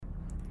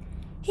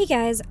Hey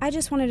guys, I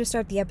just wanted to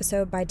start the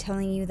episode by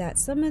telling you that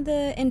some of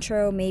the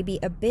intro may be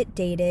a bit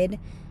dated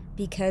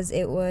because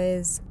it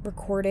was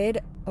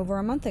recorded over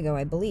a month ago,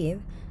 I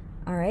believe.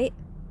 Alright,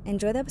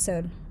 enjoy the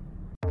episode.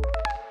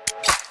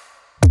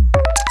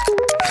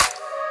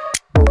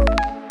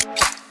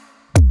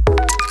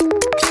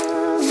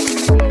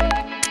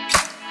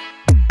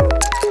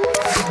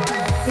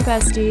 Hey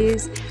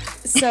besties.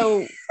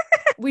 So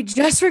we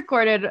just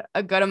recorded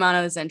a good amount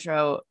of this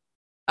intro.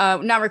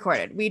 Not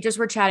recorded. We just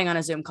were chatting on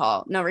a Zoom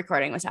call. No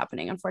recording was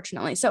happening,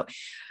 unfortunately. So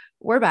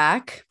we're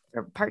back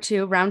for part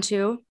two, round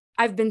two.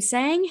 I've been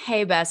saying,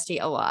 hey,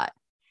 bestie, a lot.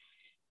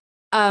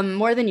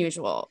 More than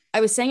usual. I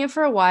was saying it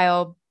for a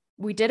while.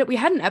 We did it. We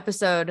had an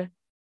episode,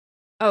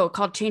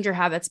 called Change Your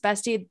Habits,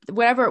 bestie.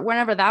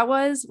 Whenever that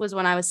was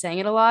when I was saying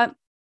it a lot.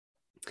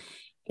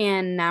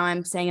 And now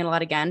I'm saying it a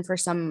lot again for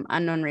some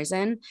unknown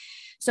reason.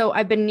 So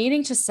I've been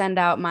needing to send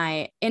out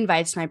my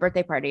invites to my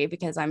birthday party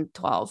because I'm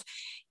 12.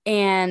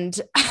 And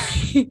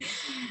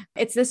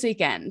it's this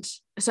weekend.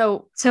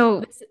 So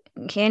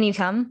can you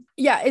come?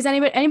 Yeah. Is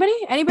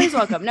anybody's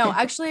welcome. No,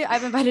 actually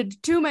I've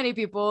invited too many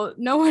people.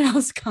 No one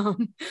else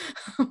come.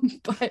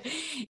 But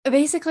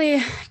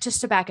basically, just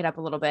to back it up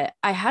a little bit,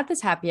 I had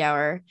this happy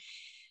hour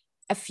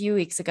a few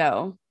weeks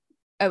ago.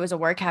 It was a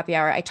work happy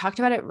hour. I talked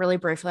about it really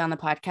briefly on the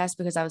podcast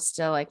because I was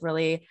still like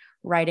really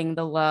writing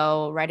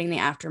the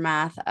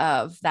aftermath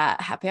of that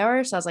happy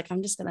hour. So I was like,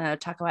 I'm just going to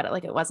talk about it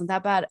like it wasn't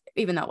that bad,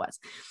 even though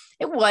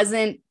it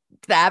wasn't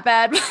that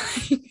bad.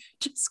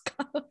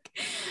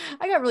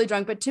 I got really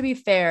drunk, but to be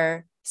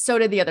fair, so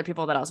did the other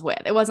people that I was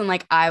with. It wasn't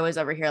like I was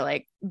over here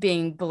like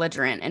being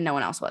belligerent and no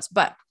one else was.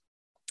 But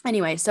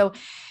anyway, so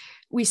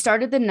we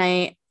started the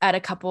night at a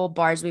couple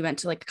bars. We went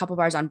to like a couple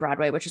bars on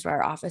Broadway, which is where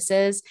our office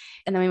is.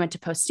 And then we went to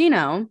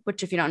Postino,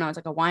 which if you don't know, is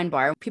like a wine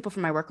bar. People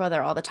from my work go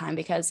there all the time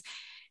because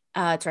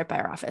it's right by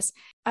our office.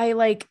 I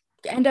like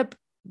end up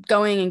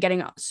going and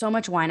getting so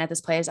much wine at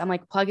this place. I'm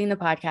like plugging the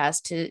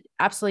podcast to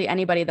absolutely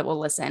anybody that will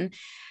listen.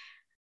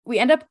 We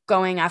end up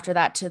going after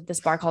that to this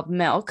bar called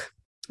Milk,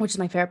 which is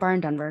my favorite bar in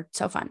Denver.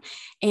 So fun.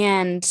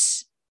 And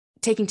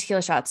taking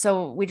tequila shots.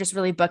 So we just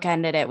really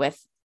bookended it with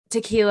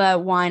tequila,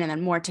 wine, and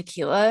then more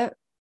tequila.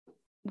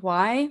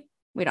 Why?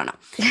 We don't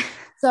know.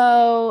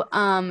 So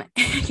I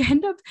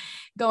end up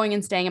going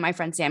and staying at my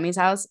friend Sammy's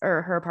house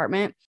or her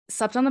apartment,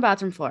 slept on the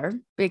bathroom floor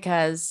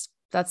because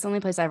that's the only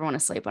place I ever want to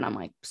sleep when I'm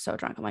like so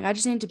drunk. I'm like, I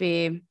just need to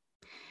be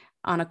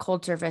on a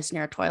cold surface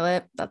near a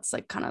toilet. That's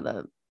like kind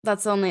of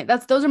those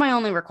are my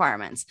only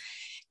requirements.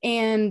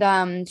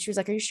 And she was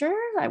like, are you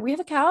sure? We have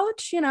a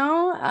couch, her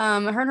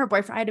and her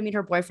boyfriend, I had to meet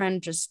her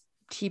boyfriend.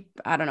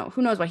 I don't know,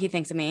 who knows what he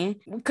thinks of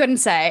me. Couldn't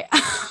say.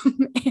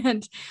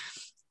 And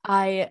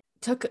I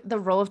took the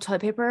roll of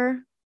toilet paper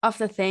off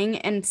the thing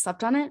and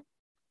slept on it.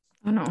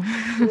 Oh no.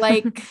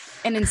 Like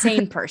an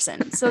insane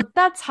person. So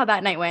that's how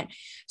that night went.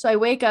 So I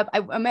wake up,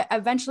 I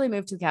eventually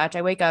moved to the couch.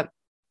 I wake up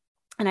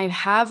and I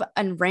have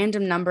a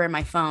random number in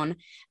my phone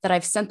that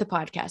I've sent the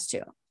podcast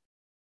to.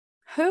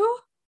 Who?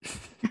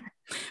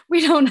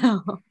 We don't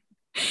know.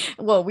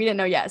 Well, we didn't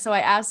know yet. So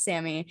I asked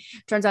Sammy.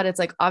 Turns out it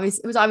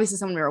was obviously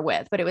someone we were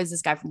with, but it was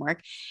this guy from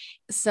work.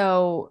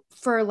 So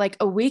for like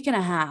a week and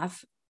a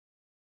half,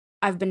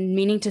 I've been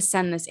meaning to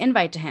send this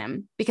invite to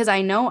him because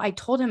I know I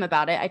told him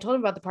about it. I told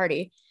him about the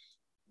party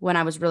when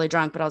I was really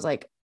drunk, but I was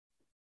like,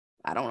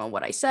 I don't know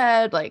what I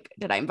said. Like,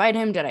 did I invite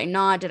him? Did I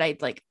not? Did I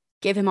like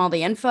give him all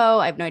the info?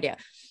 I have no idea.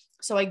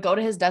 So I go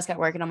to his desk at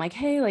work and I'm like,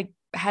 hey, like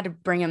I had to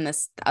bring him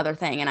this other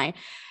thing. And I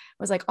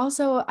was like,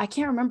 also, I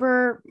can't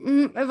remember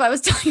if I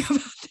was telling you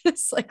about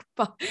this, like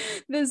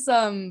this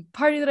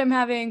party that I'm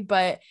having,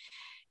 but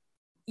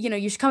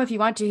you should come if you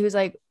want to. He was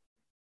like,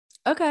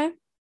 okay.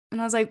 And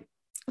I was like,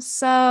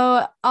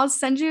 so I'll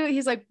send you.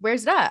 He's like,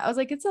 where's that? I was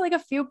like, it's at like a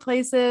few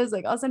places.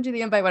 Like, I'll send you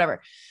the invite,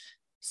 whatever.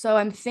 So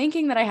I'm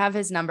thinking that I have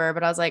his number,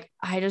 but I was like,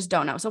 I just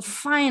don't know. So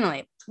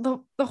finally,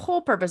 the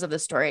whole purpose of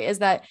this story is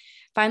that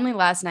finally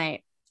last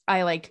night,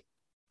 I like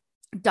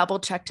double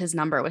checked his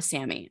number with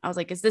Sammy. I was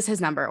like, is this his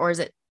number or is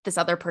it this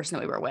other person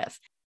that we were with?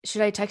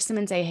 Should I text him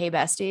and say, hey,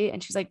 bestie?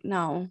 And she's like,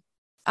 no,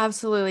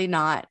 absolutely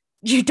not.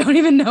 You don't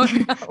even know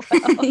him that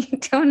well. You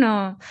don't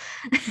know.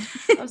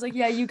 I was like,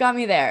 yeah, you got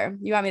me there.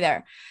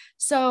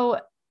 So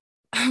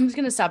I'm just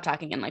going to stop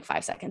talking in like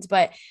 5 seconds.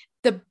 But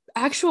the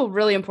actual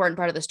really important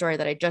part of the story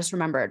that I just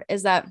remembered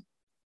is that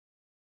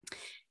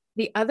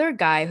the other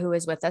guy who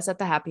was with us at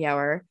the happy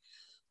hour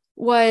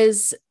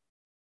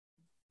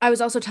I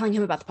was also telling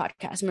him about the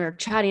podcast and we were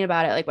chatting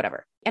about it, like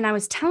whatever. And I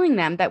was telling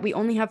them that we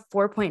only have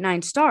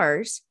 4.9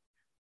 stars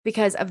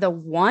because of the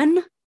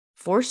 1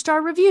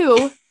 4-star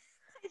review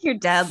Your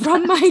dad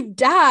from my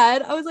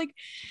dad. I was like,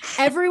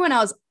 everyone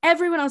else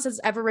has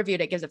ever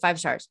reviewed it gives it 5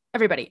 stars.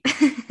 Everybody.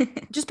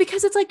 Just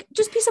because it's like,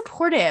 just be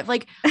supportive.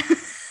 Like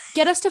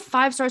get us to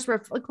 5 stars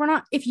for like, we're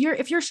not, if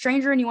you're a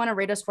stranger and you want to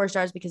rate us 4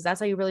 stars because that's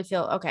how you really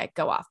feel, okay,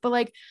 go off. But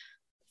like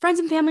friends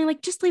and family,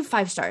 like just leave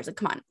 5 stars. Like,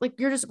 come on, like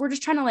we're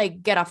just trying to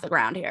like get off the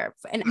ground here.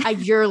 And a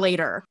year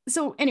later.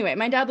 So anyway,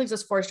 my dad leaves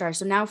us 4 stars.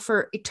 So now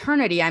for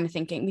eternity, I'm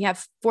thinking we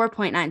have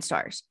 4.9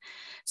 stars.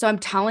 So I'm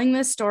telling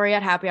this story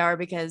at happy hour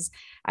because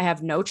I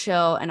have no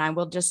chill and I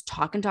will just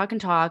talk and talk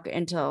and talk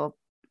until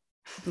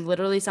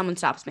literally someone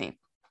stops me,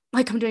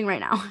 like I'm doing right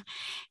now.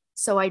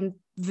 So I'm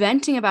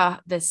venting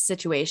about this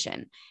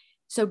situation.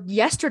 So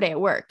yesterday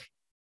at work,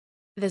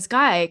 this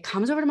guy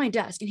comes over to my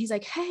desk and he's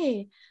like,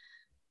 hey,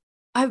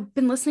 I've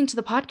been listening to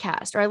the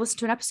podcast, or I listened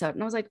to an episode.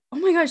 And I was like, oh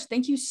my gosh,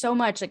 thank you so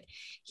much. Like,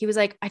 he was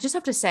like, I just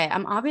have to say,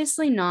 I'm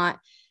obviously not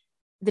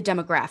the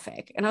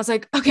demographic. And I was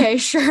like, okay,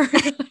 sure.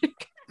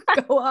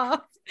 Go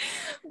off.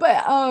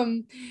 But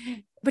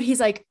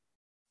he's like,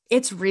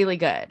 it's really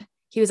good.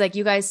 He was like,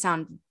 you guys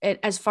sound it,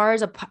 as far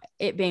as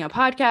it being a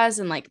podcast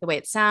and like the way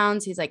it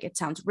sounds, he's like, it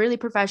sounds really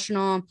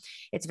professional.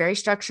 It's very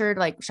structured,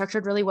 like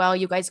structured really well.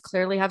 You guys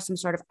clearly have some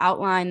sort of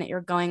outline that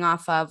you're going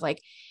off of. Like,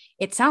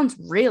 it sounds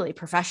really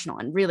professional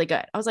and really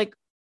good. I was like,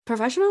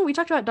 professional? We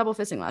talked about double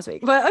fisting last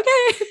week, but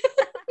okay.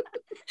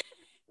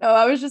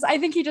 No, I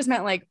think he just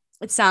meant like,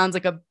 it sounds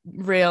like a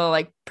real,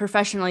 like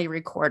professionally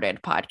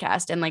recorded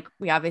podcast. And like,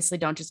 we obviously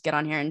don't just get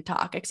on here and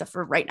talk except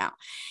for right now.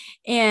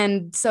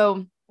 And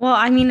so, well,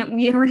 I mean,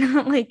 we're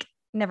not like,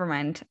 never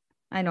mind.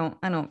 I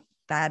don't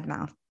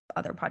badmouth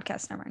other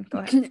podcasts. Never mind. Go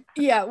ahead.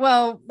 Yeah.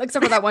 Well,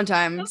 except for that one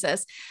time,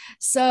 sis.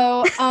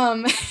 So,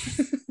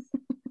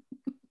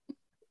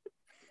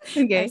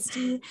 okay.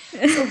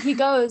 So he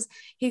goes,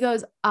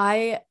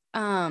 I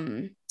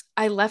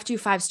left you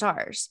 5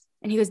 stars.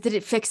 And he goes, did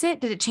it fix it?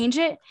 Did it change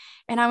it?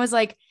 And I was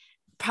like,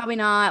 probably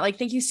not. Like,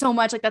 thank you so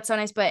much. Like, that's so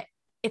nice. But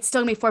it's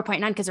still gonna be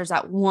 4.9 because there's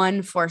that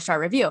 1 4-star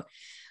review.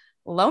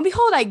 Lo and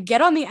behold, I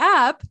get on the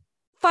app,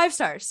 5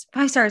 stars.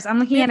 5 stars. I'm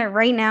looking at it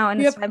right now.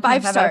 And it's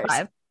 5 stars.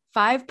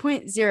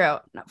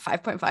 5.0. Not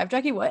 5.5,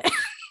 Jackie. What?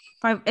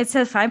 5. It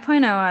says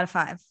 5.0 out of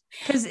 5.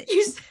 Because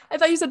I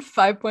thought you said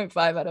 5.5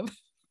 out of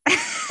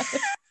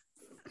 5.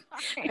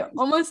 I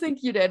almost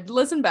think you did.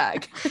 Listen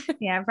back.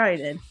 Yeah, I probably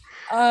did.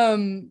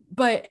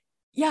 But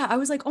yeah, I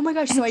was like, oh my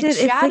gosh. So I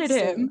chatted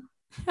him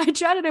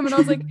and I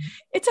was like,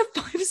 it's a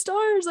 5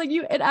 stars. Like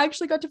it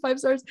actually got to 5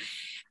 stars.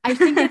 I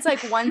think it's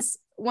like once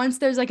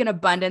there's like an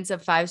abundance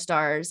of 5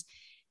 stars,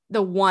 the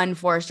 1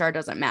 4-star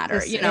doesn't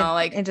matter,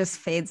 like it just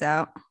fades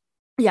out.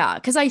 Yeah.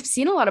 Cause I've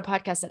seen a lot of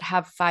podcasts that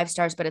have 5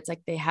 stars, but it's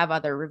like they have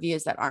other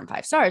reviews that aren't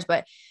 5 stars,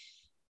 but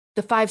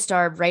the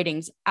 5-star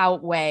ratings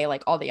outweigh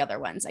like all the other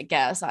ones, I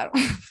guess.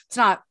 It's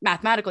not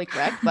mathematically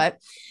correct, but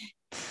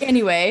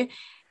anyway,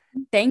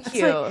 thank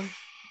you. Like,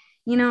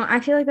 I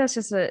feel like that's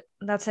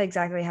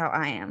exactly how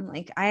I am.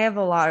 Like, I have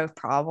a lot of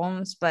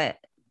problems, but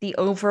the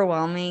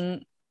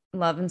overwhelming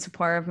love and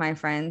support of my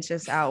friends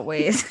just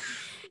outweighs.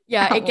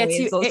 Yeah, it gets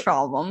you those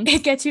problems.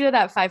 It gets you to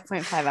that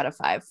 5.5 out of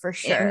 5 for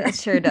sure. It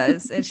sure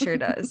does. It sure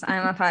does.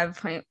 I'm a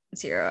 5.0,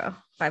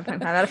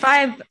 5.5 out of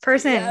 5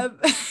 person. Yep.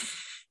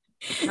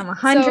 I'm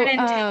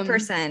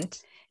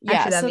 110%. Yeah,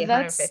 actually,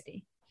 that'd be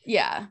 150.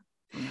 Yeah.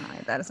 No,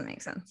 that doesn't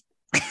make sense.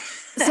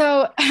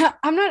 So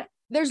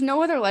there's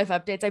no other life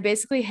updates. I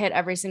basically hit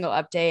every single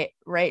update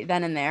right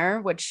then and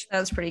there, which that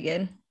was pretty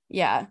good.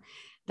 Yeah,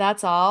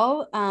 that's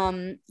all.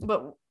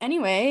 But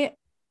anyway,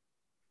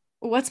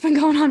 what's been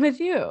going on with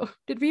you?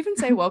 Did we even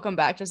say welcome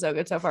back to So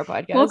Good So Far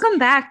podcast? Welcome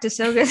back to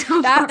So Good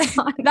So Far.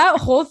 That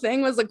whole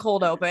thing was a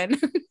cold open.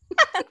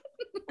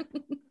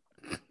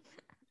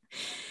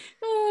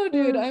 Oh,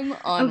 dude, I'm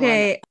on.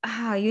 Okay.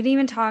 We didn't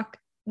even talk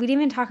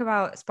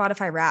about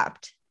Spotify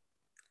Wrapped.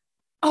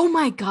 Oh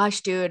my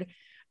gosh, dude.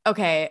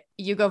 Okay,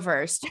 you go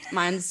first.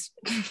 Mine's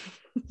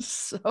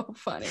so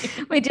funny.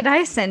 Wait, did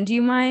I send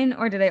you mine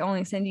or did I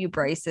only send you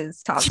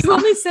Bryce's top song? You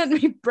only sent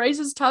me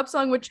Bryce's top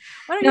song, which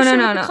why don't you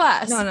share with the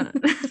class? No.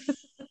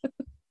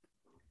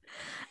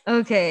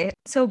 Okay,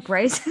 so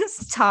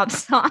Bryce's top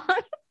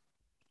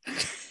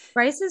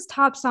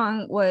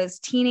song was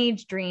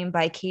Teenage Dream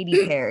by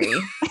Katy Perry.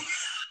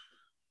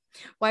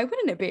 Why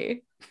wouldn't it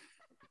be?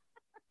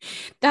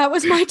 That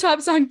was my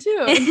top song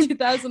too in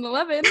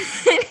 2011.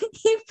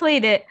 He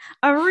played it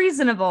a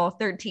reasonable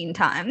 13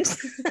 times.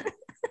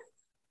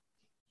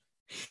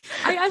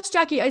 I asked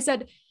Jackie, I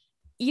said,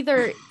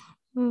 either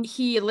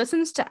he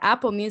listens to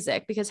Apple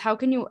Music, because how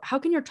can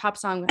your top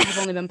song have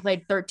only been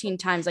played 13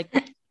 times? Like,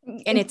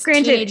 and it's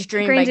Teenage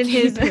Dream by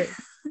Katy Perry.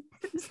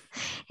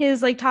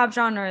 His like top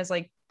genre is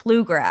like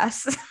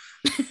bluegrass.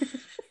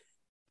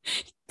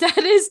 That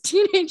is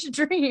Teenage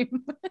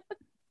Dream.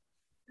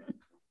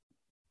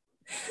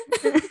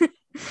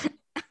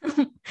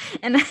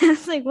 And I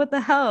was like, what the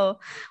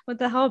hell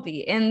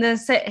be? And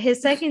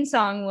his second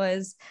song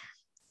was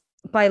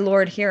by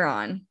Lord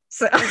Huron.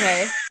 So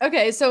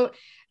okay, so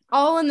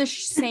all in the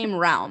same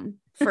realm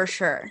for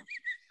sure.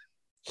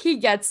 He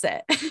gets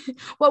it.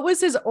 What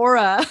was his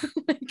aura?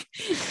 Like,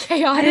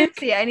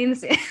 chaotic. I didn't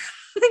see it.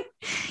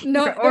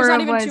 No, there's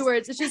not even 2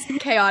 words. It's just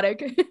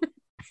chaotic.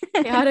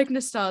 Chaotic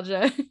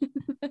nostalgia.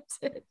 That's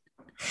it.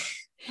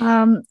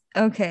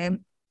 Okay.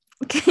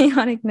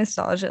 Chaotic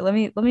nostalgia. Let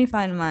me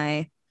find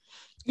my.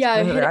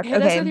 Yeah,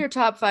 hit us with your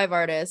top 5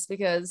 artists,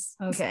 because.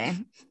 Okay.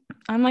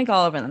 I'm like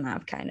all over the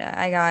map, kind of.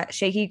 I got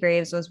Shaky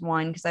Graves was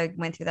one because I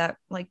went through that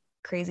like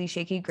crazy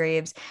Shaky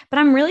Graves. But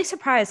I'm really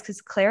surprised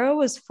because Clairo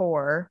was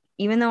 4,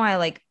 even though I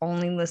like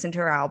only listened to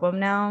her album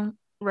now.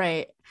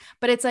 Right.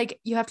 But it's like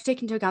you have to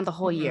take into account the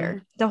whole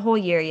year. The whole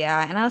year,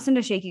 yeah. And I listened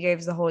to Shaky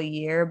Graves the whole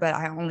year, but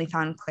I only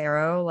found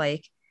Clairo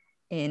like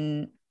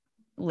in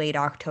late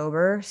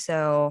October.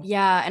 So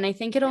yeah, and I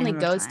think it only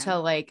goes time.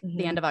 till like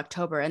the end of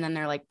October, and then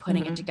they're like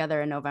putting it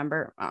together in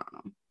November. I don't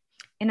know.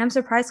 And I'm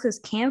surprised because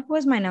Camp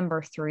was my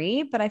number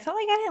 3, but I felt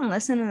like I didn't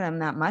listen to them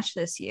that much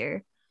this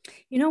year.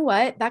 You know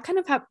what? That kind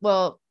of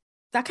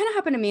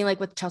happened to me like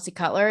with Chelsea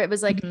Cutler. It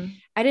was like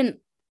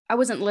I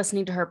wasn't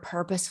listening to her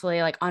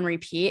purposefully like on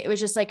repeat. It was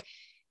just like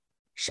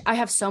I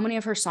have so many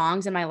of her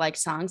songs and my like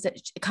songs that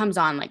it comes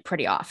on like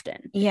pretty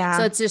often. Yeah.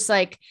 So it's just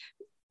like,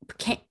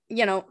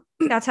 you know,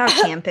 that's how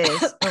Camp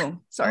is. Oh,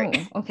 sorry.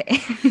 Oh, okay.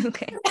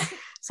 Okay.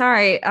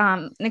 Sorry.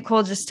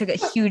 Nicole just took a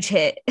huge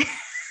hit.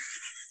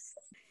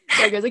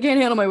 Sorry guys, I can't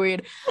handle my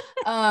weed.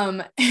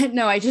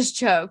 No, I just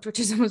choked, which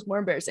is almost more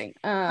embarrassing.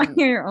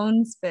 Your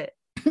own spit.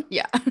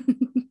 Yeah.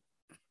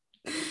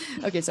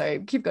 Okay,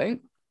 sorry. Keep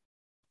going.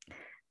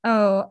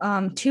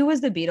 Oh, 2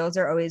 was the Beatles.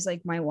 Are always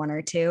like my 1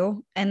 or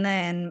 2, and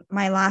then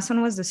my last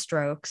one was the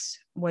Strokes,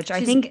 which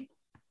I think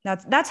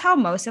that's how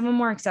most of them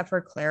were, except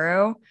for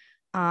Clairo.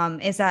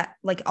 Is that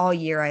like all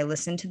year I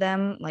listened to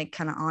them like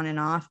kind of on and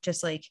off,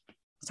 just like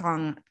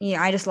song.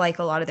 Yeah, I just like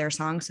a lot of their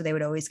songs, so they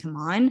would always come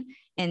on,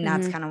 and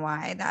that's kind of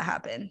why that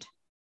happened.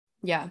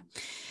 Yeah,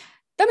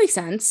 that makes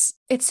sense.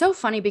 It's so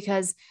funny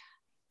because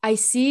I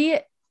see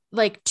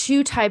like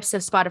 2 types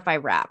of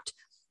Spotify Wrapped,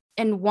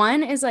 and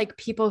one is like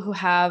people who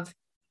have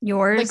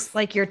yours,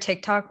 like your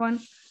TikTok one.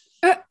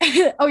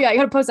 Oh yeah, I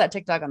gotta post that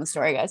TikTok on the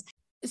story, guys.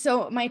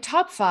 So my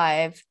top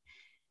 5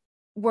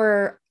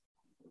 were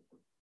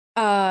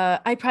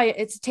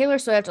it's Taylor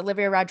Swift,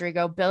 Olivia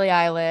Rodrigo, Billie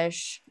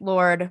Eilish,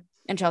 Lorde,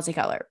 and Chelsea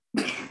Cutler.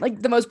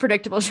 Like the most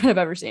predictable shit I've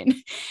ever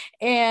seen.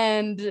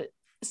 And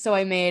so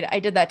I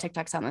did that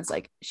TikTok sound that's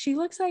like, she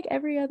looks like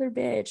every other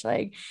bitch.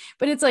 Like,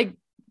 but it's like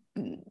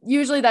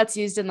usually that's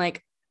used in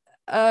like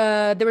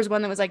there was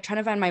one that was like trying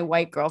to find my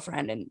white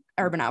girlfriend in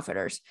Urban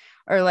Outfitters,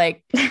 or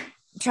like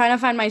trying to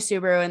find my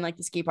Subaru in like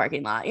the ski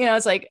parking lot. You know,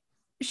 it's like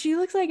she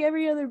looks like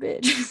every other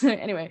bitch.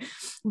 Anyway,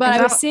 but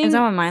I was seeing, is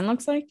that what mine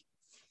looks like?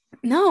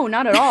 No,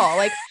 not at all.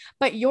 Like,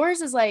 but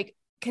yours is like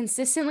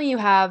consistently you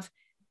have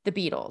the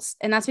Beatles,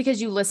 and that's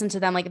because you listen to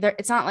them. Like,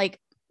 it's not like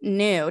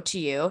new to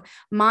you.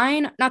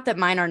 Mine, not that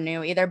mine are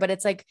new either, but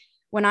it's like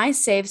when I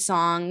save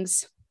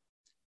songs,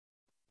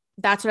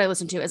 that's what I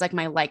listen to is like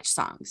my liked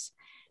songs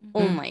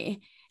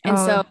only. And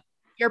so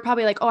you're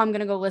probably like, oh, I'm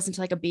gonna go listen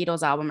to like a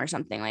Beatles album or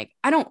something. Like,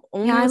 I don't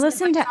only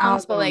listen to songs,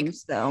 albums, but like,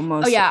 though,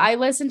 mostly. Oh yeah, I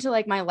listen to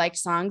like my liked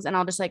songs, and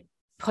I'll just like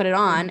put it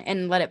on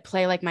and let it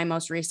play like my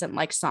most recent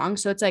like song.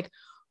 So it's like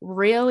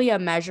really a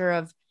measure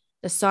of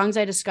the songs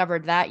I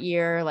discovered that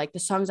year, like the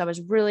songs I was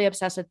really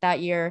obsessed with that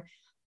year.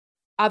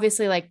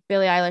 Obviously, like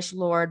Billie Eilish,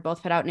 Lorde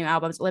both put out new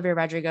albums. Olivia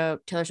Rodrigo,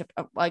 Taylor Swift.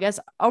 Well, I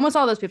guess almost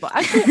all those people.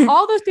 Actually,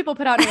 all those people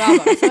put out new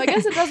albums. So I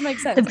guess it does make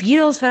sense. The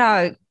Beatles put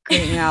out a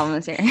great new album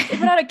this year. They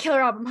put out a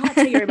killer album. Hot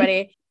take,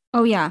 everybody.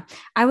 Oh yeah,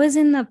 I was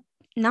in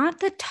not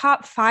the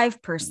top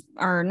 5%,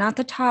 or not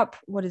the top.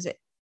 What is it?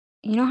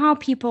 You know how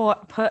people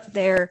put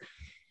their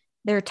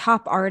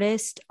top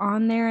artist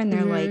on there, and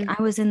they're like,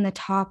 I was in the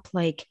top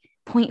like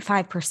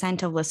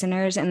 0.5% of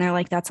listeners, and they're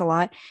like, that's a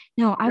lot.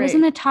 No, I was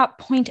in the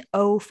top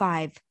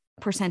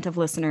 0.05% of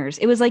listeners.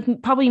 It was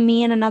like probably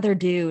me and another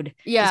dude.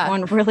 Yeah,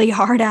 going really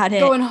hard at it,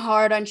 going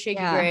hard on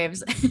Shaky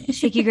Graves.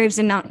 Shaky Graves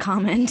did not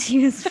comment.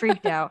 He was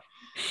freaked out.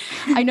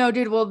 I know,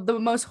 dude. Well, the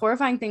most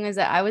horrifying thing is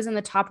that I was in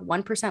the top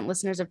 1%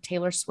 listeners of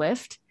Taylor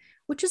Swift,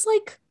 which is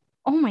like,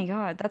 oh my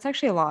god, that's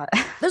actually a lot.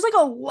 There's like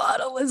a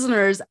lot of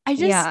listeners. I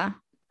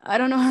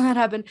don't know how that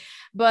happened,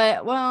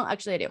 but well,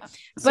 actually I do.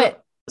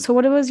 But so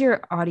what was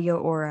your audio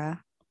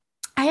aura?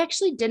 I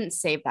actually didn't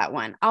save that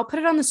one. I'll put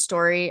it on the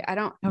story. I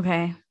don't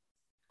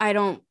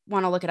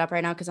want to look it up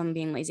right now because I'm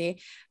being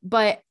lazy,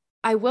 but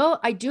I will.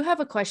 I do have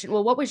a question.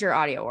 Well, what was your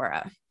audio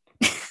aura?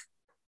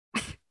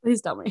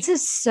 Please tell me. This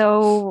is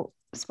so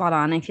spot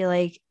on. I feel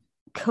like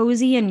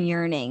cozy and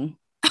yearning.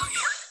 I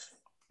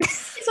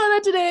saw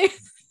that today. I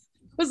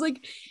was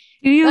like,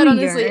 that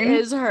honestly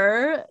is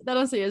her. That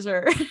honestly is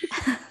her.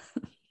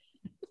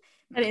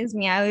 That is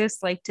me. I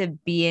just like to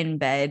be in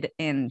bed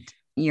and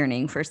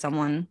yearning for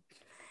someone.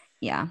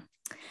 Yeah.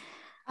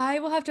 I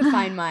will have to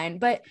find mine.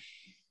 But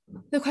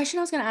the question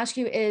I was going to ask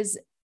you is,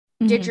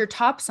 did your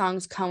top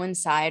songs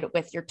coincide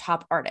with your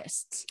top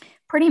artists?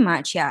 Pretty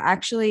much. Yeah.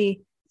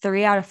 Actually,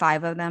 3 out of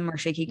 5 of them are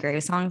Shaky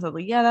Graves songs. I was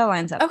like, yeah, that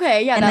lines up.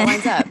 Okay. Yeah, that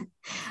lines up.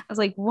 I was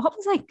like, what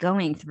was I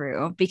going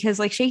through? Because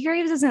like Shaky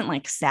Graves isn't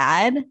like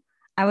sad.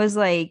 I was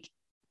like,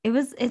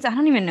 it's I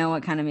don't even know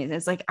what kind of music.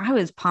 It's like I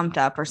was pumped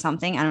up or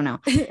something. I don't know.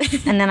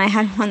 And then I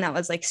had one that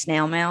was like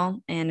Snail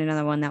Mail, and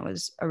another one that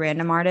was a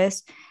random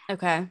artist.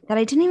 Okay. That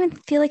I didn't even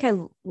feel like I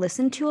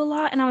listened to a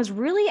lot. And I was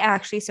really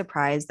actually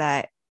surprised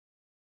that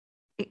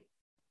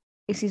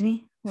excuse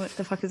me, what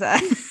the fuck is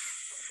that?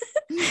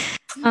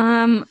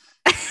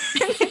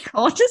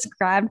 Nicole just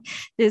grabbed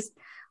this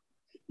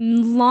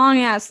long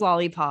ass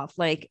lollipop,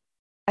 like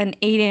an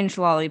 8-inch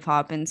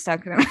lollipop, and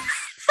stuck it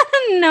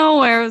in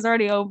nowhere. It was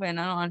already open.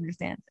 I don't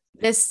understand.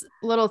 This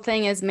little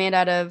thing is made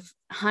out of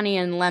honey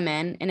and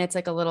lemon, and it's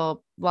like a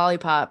little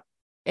lollipop,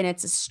 and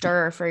it's a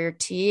stir for your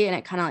tea, and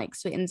it kind of like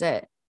sweetens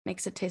it,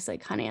 makes it taste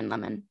like honey and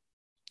lemon.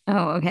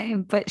 Oh, okay.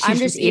 But she's I'm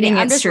just eating it.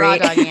 I'm just raw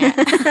dogging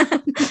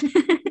it.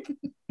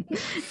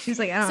 She's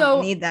like, I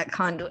don't need that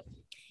conduit.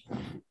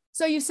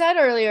 So you said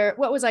earlier,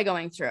 what was I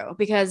going through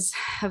because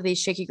of these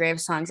Shaky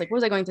Graves songs? Like, what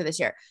was I going through this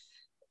year?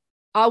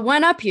 I'll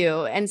one up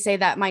you and say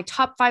that my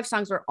top 5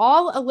 songs were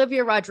all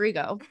Olivia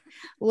Rodrigo,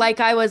 like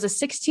I was a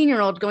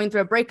 16-year-old going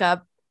through a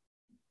breakup.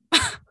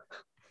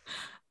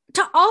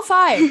 To all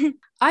 5.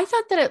 I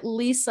thought that at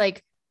least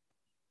like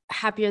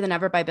Happier Than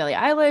Ever by Billie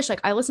Eilish.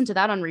 Like I listened to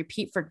that on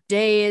repeat for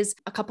days.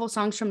 A couple of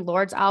songs from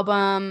Lord's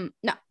album.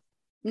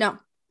 No.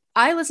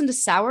 I listened to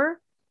Sour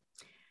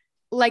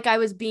like I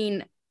was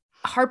being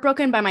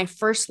heartbroken by my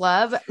first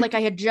love. Like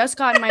I had just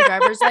gotten my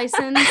driver's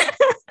license.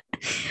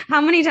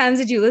 How many times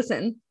did you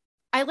listen?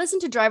 I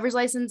listened to Driver's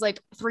License like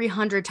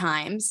 300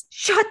 times.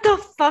 Shut the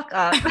fuck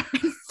up.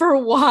 For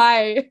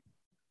why?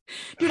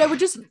 Dude, I would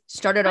just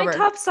start it over. My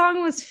top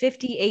song was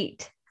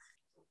 58.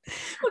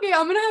 Okay,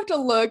 I'm going to have to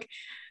look.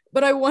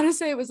 But I want to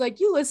say it was like,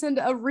 you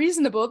listened a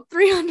reasonable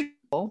 300.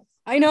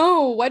 I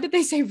know. Why did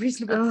they say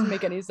reasonable? It doesn't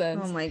make any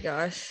sense. Oh my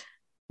gosh.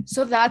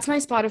 So that's my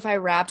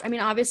Spotify Wrapped. I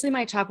mean, obviously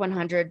my top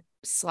 100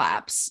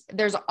 slaps.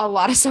 There's a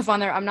lot of stuff on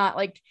there. I'm not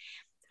like,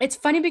 it's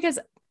funny because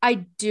I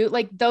do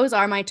like, those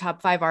are my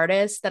top 5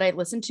 artists that I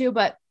listen to,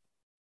 but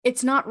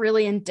it's not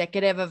really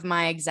indicative of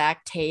my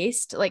exact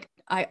taste. Like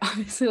I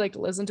obviously like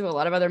to listen to a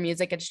lot of other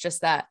music. It's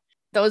just that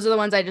those are the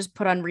ones I just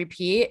put on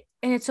repeat.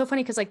 And it's so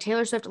funny because like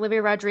Taylor Swift,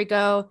 Olivia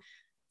Rodrigo,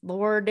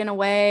 Lorde in a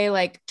way,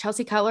 like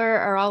Chelsea Cutler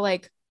are all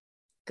like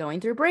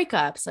going through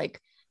breakups,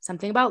 like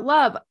something about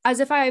love, as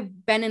if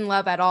I've been in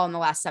love at all in the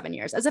last 7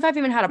 years, as if I've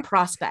even had a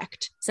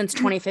prospect since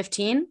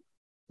 2015.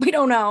 We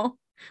don't know.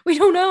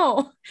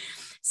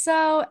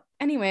 So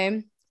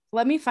anyway,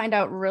 let me find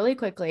out really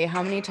quickly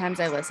how many times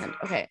I listened.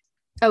 Okay.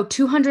 Oh,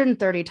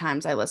 230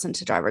 times I listened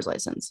to Driver's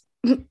License.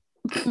 Oh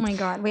my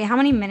God. Wait, how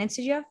many minutes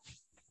did you have?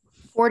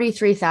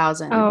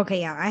 43,000. Oh,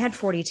 okay. Yeah. I had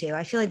 42.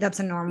 I feel like that's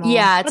a normal.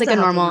 Yeah. It's like a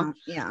normal. Amount.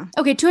 Yeah.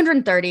 Okay.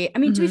 230. I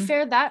mean, to be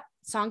fair, that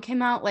song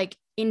came out like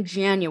in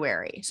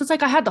January. So it's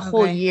like I had the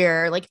whole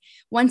year, like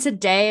once a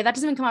day. That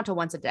doesn't even come out to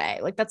once a day.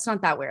 Like that's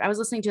not that weird. I was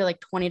listening to it like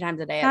 20 times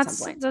a day at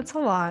some point. That's a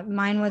lot.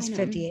 Mine was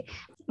 58.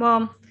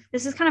 Well,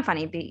 this is kind of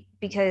funny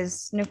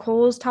because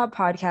Nicole's top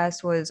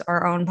podcast was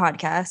our own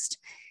podcast,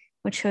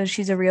 which shows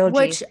she's a real G.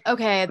 Which,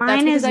 okay.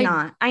 Mine is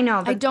not. I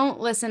know. I don't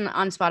listen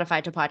on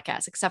Spotify to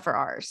podcasts except for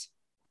ours.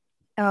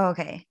 Oh,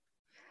 okay.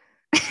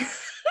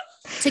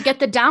 To get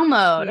the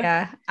download.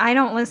 Yeah. I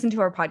don't listen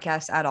to our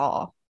podcast at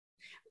all.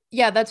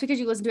 Yeah, that's because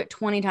you listen to it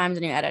 20 times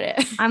and you edit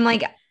it. I'm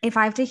like, if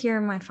I have to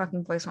hear my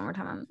fucking voice one more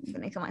time, I'm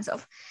gonna kill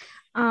myself.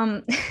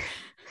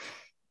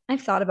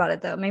 I've thought about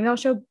it though. Maybe I'll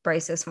show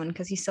Bryce this one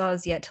because he still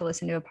has yet to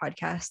listen to a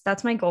podcast.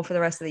 That's my goal for the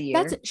rest of the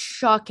year. That's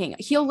shocking.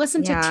 He'll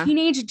listen to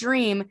Teenage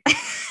Dream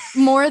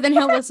more than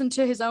he'll listen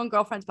to his own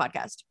girlfriend's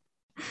podcast.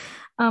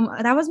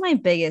 That was my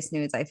biggest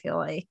news, I feel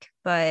like,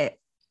 but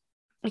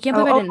I can't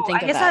believe I didn't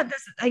think of that.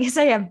 I guess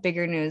I have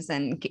bigger news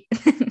than.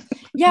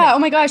 Yeah. Oh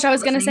my gosh. I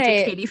was going to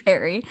say Katy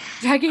Perry.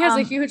 Jackie has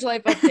a huge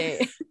life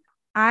update.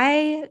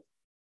 I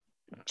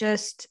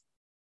just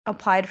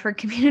applied for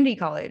community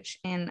college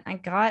and I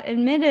got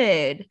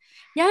admitted.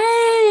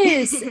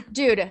 Yes.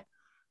 Dude.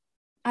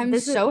 I'm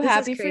so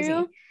happy for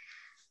you.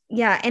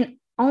 Yeah. And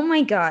oh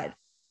my God,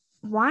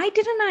 why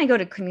didn't I go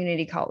to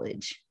community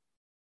college?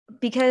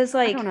 Because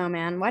like, I don't know,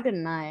 man. Why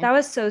didn't I? That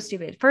was so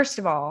stupid. First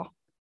of all,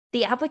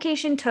 the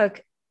application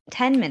took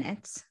 10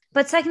 minutes.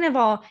 But second of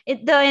all,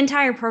 the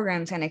entire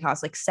program is going to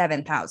cost like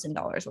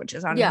 $7,000, which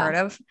is unheard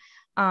of.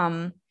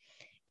 And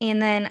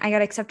then I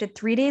got accepted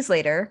 3 days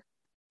later.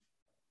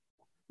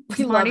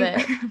 We love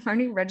it. I'm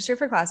already registered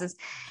for classes.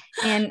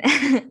 And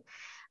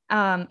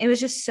it was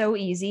just so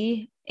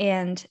easy.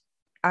 And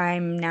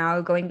I'm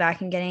now going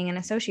back and getting an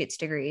associate's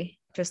degree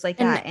just like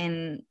that.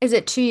 And is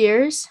it 2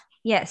 years?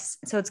 Yes.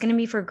 So it's going to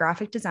be for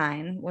graphic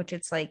design, which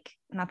it's like,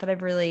 not that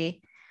I've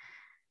really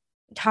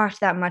talked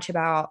that much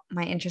about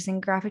my interest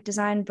in graphic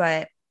design,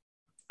 but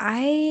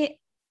I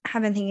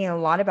have been thinking a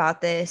lot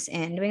about this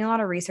and doing a lot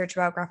of research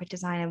about graphic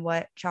design and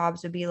what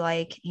jobs would be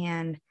like.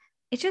 And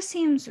it just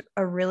seems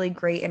a really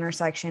great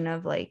intersection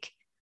of like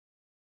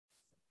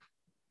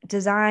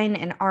design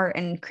and art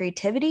and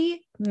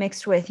creativity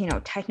mixed with,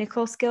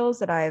 technical skills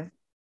that I've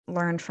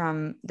learned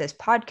from this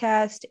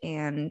podcast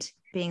and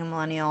being a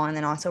millennial and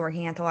then also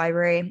working at the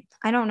library.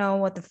 I don't know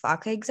what the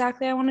fuck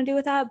exactly I want to do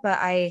with that, but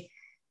I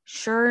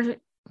sure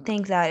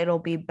think that it'll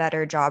be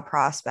better job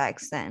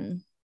prospects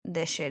than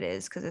this shit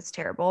is because it's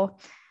terrible.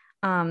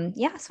 So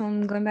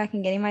I'm going back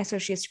and getting my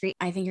associate's degree.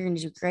 I think you're going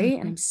to do great,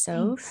 and I'm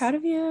so proud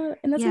of you.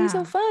 And that's going to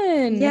be so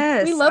fun.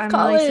 Yes, we love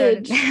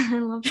college. Really I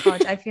love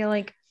college. I feel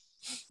like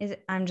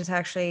I'm just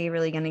actually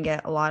really going to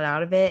get a lot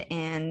out of it,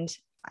 and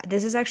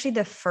This is actually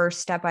the first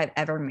step I've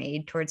ever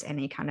made towards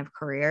any kind of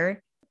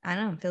career. I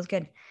don't know, it feels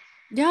good.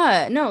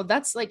 Yeah, no,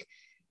 that's like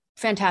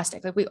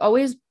fantastic. Like we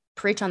always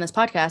preach on this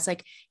podcast,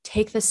 like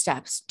take the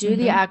steps, do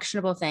the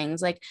actionable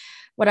things, like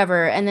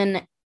whatever. And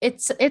then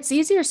it's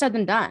easier said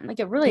than done. Like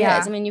it really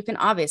is. I mean, you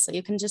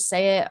can just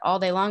say it all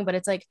day long, but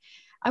it's like,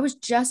 I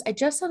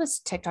just saw this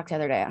TikTok the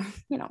other day,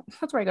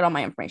 that's where I get all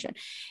my information.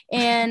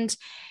 And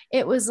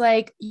it was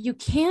like, you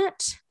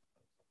can't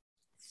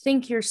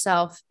think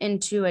yourself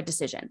into a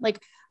decision.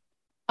 Like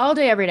all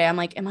day, every day, I'm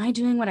like, am I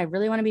doing what I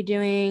really want to be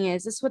doing?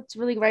 Is this what's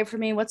really right for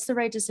me? What's the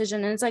right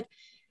decision? And it's like,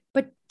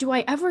 but do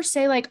I ever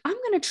say like, I'm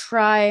going to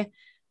try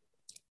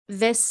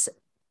this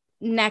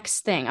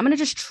next thing? I'm going to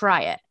just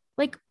try it.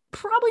 Like,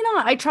 probably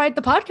not. I tried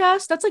the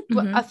podcast. That's like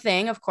a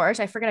thing, of course.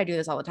 I forget I do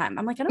this all the time.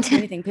 I'm like, I don't do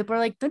anything. People are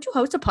like, don't you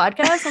host a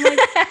podcast? I'm like,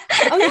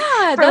 oh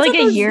yeah. For like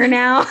a year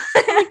now.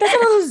 Like, that's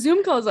what those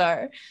Zoom calls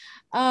are.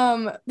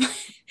 No,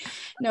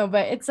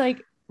 but it's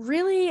like,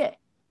 really,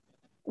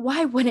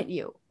 why wouldn't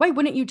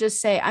you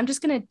just say, I'm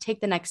just going to take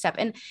the next step?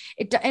 And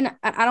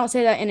I don't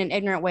say that in an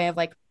ignorant way of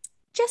like,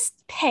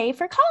 just pay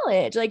for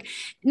college, like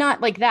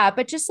not like that,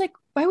 but just like,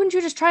 why wouldn't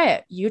you just try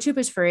it? YouTube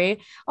is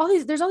free.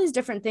 There's all these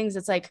different things.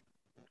 It's like,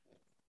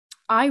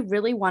 I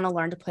really want to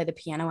learn to play the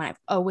piano, and I've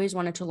always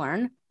wanted to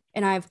learn,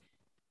 and I've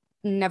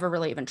never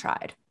really even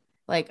tried.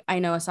 Like I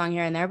know a song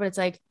here and there, but it's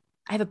like,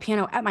 I have a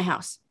piano at my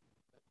house,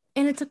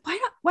 and it's like,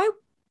 why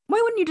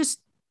wouldn't you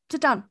just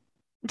sit down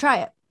and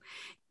try it?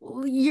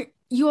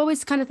 You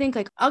always kind of think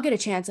like, I'll get a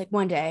chance like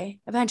one day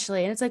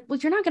eventually. And it's like, well,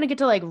 you're not going to get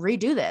to like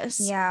redo this.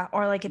 Yeah.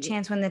 Or like a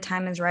chance when the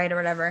time is right or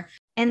whatever.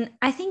 And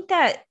I think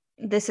that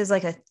this is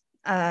like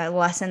a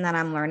lesson that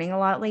I'm learning a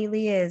lot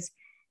lately is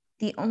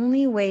the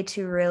only way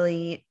to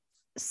really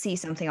see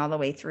something all the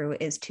way through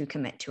is to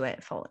commit to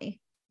it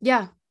fully.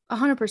 Yeah,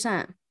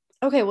 100%.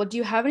 Okay. Well, do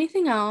you have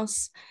anything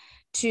else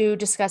to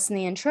discuss in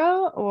the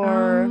intro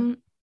or?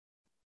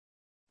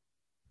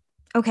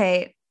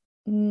 Okay.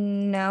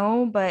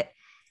 No, but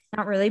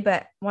not really.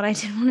 But what I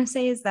did want to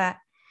say is that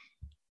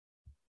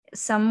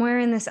somewhere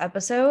in this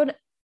episode,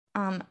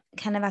 kind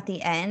of at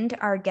the end,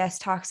 our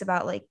guest talks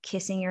about like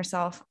kissing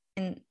yourself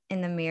in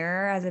the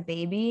mirror as a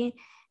baby.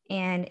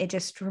 And it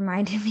just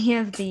reminded me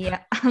of the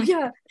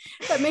yeah,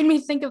 that made me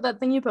think of that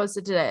thing you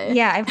posted today.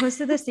 Yeah, I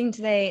posted this thing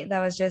today that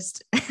was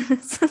just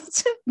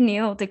such a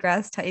Neil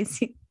deGrasse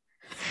Tyson.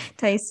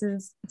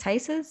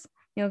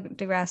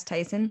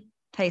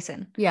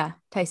 Yeah,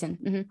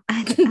 Tyson.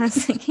 I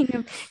was thinking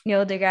of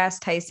Neil deGrasse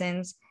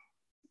Tyson's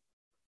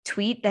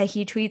tweet that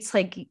he tweets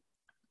like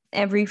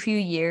every few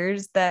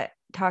years that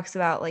talks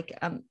about like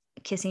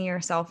kissing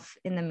yourself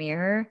in the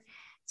mirror.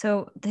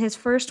 So his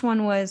first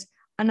one was,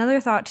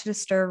 another thought to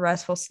disturb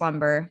restful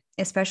slumber,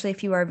 especially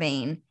if you are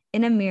vain.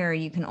 In a mirror,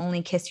 you can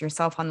only kiss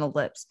yourself on the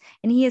lips.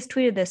 And he has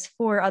tweeted this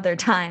 4 other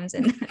times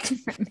in a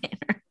different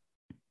manner.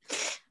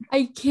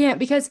 I can't,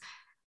 because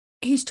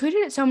he's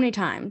tweeted it so many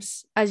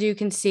times, as you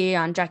can see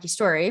on Jackie's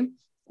story.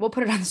 We'll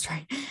put it on the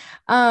story.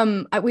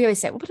 We always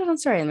say we'll put it on the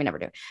story, and we never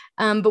do.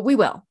 But we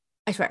will,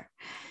 I swear.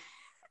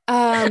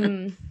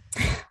 I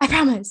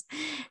promise.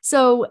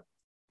 So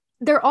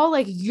they're all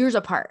like years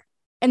apart,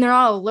 and they're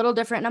all a little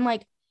different. And I'm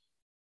like,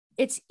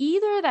 it's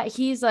either that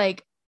he's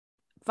like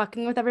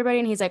fucking with everybody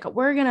and he's like, I'm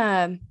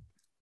going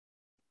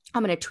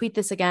to tweet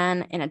this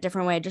again in a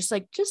different way, just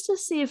to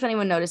see if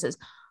anyone notices.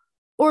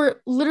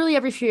 Or literally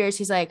every few years,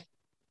 he's like,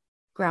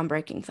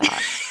 groundbreaking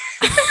thought.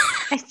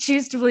 I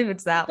choose to believe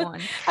it's that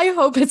one. I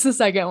hope it's the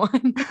second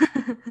one.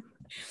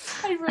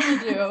 I really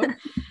do.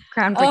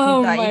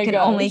 Groundbreaking thought. You can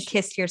only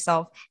kiss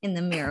yourself in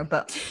the mirror,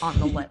 but on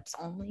the lips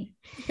only.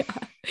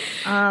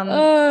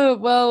 Yeah.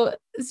 Well,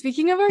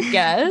 speaking of our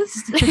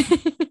guest,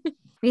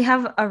 we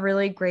have a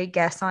really great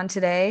guest on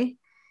today.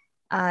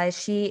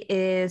 She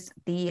is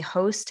the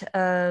host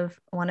of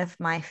one of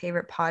my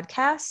favorite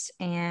podcasts,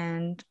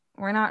 and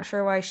we're not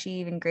sure why she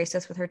even graced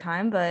us with her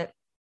time, but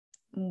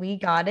we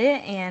got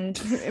it, and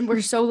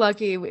we're so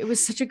lucky. It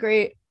was such a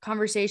great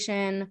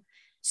conversation.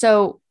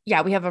 So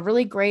yeah, we have a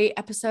really great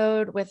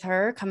episode with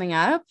her coming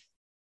up.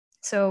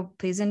 So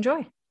please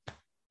enjoy.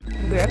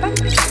 We'll be right back.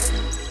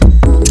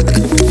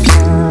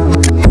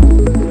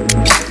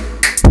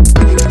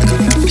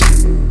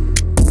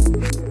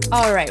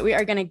 All right, we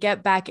are going to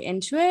get back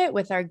into it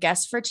with our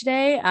guest for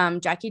today.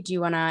 Jackie, do you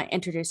want to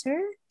introduce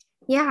her?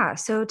 Yeah,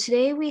 so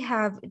today we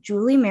have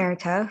Julie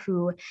Merica,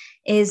 who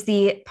is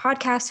the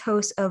podcast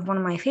host of one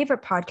of my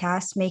favorite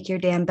podcasts, Make Your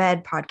Damn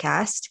Bed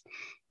podcast.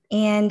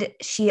 And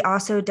she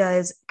also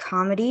does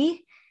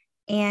comedy,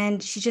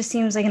 and she just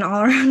seems like an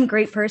all-around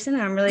great person.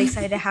 And I'm really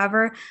excited to have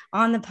her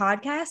on the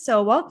podcast.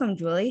 So welcome,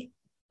 Julie.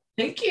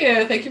 Thank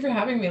you. Thank you for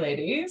having me,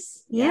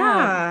 ladies.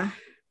 Yeah.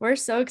 We're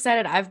so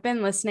excited. I've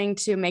been listening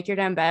to Make Your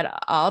Damn Bed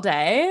all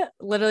day,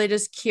 literally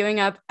just queuing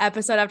up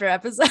episode after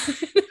episode.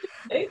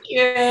 Thank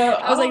you.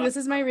 I was like, this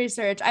is my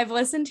research. I've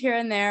listened here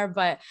and there,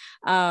 but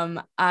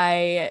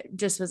I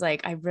just was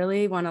like, I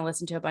really want to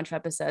listen to a bunch of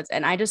episodes,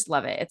 and I just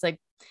love it. It's like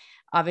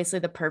obviously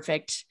the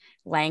perfect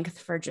length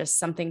for just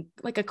something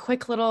like a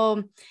quick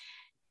little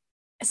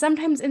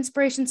sometimes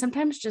inspiration,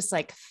 sometimes just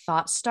like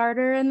thought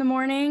starter in the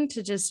morning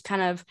to just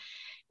kind of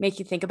make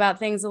you think about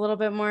things a little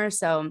bit more.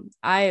 So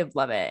I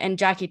love it. And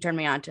Jackie turned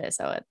me on to it.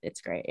 So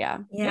it's great. Yeah.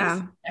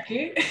 Yeah.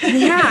 Jackie.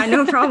 Yeah,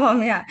 no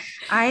problem. Yeah.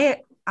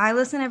 I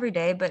listen every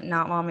day, but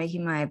not while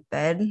making my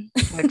bed,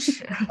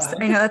 which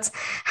I know that's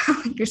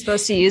how you're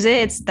supposed to use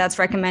it. That's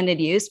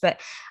recommended use, but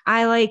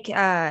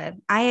I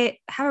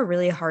have a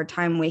really hard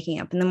time waking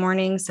up in the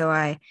morning. So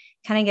I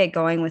kind of get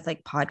going with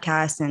like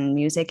podcasts and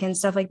music and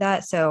stuff like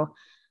that. So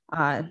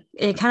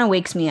it kind of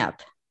wakes me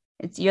up.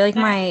 You're like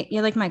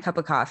my cup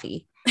of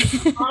coffee.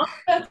 Oh,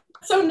 that's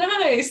so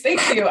nice.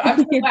 Thank you. I'm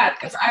so glad,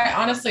 because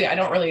I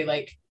don't really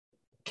like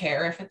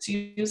care if it's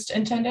used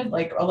intended.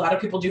 Like a lot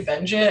of people do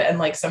binge it, and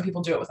like some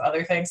people do it with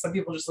other things. Some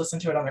people just listen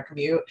to it on their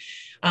commute.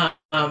 And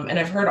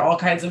I've heard all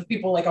kinds of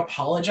people like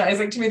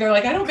apologizing to me. They're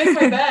like, I don't make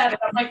my bed. And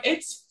I'm like,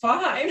 it's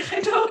fine.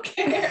 I don't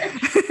care.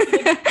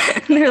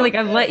 They're like,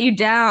 I've let you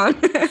down.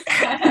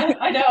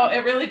 I know,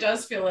 it really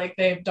does feel like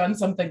they've done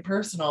something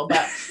personal,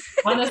 but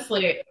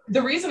honestly,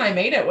 the reason I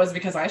made it was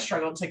because I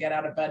struggled to get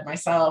out of bed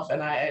myself,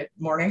 and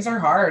mornings are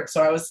hard.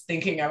 So I was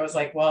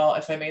like, well,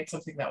 if I made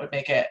something that would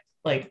make it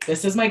like,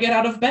 this is my get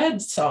out of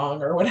bed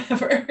song or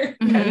whatever.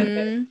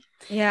 Mm-hmm.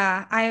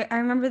 Yeah. I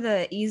remember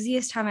the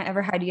easiest time I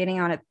ever had getting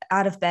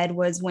out of bed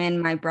was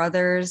when my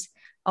brother's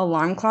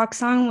alarm clock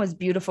song was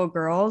Beautiful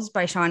Girls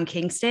by Sean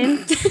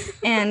Kingston.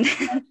 and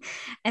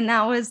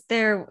that was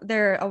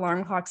their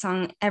alarm clock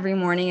song every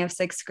morning of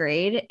 6th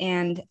grade.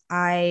 And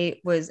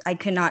I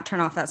could not turn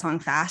off that song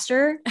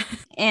faster.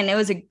 And it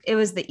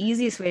was the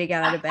easiest way to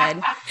get out of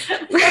bed.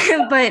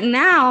 But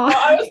now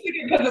I was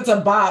thinking because it's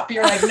a bop.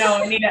 You're like, no,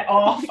 I need it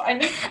off.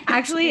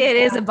 Actually, it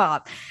is a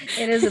bop.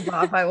 It is a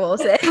bop, I will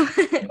say.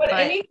 But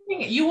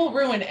anything, you will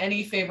ruin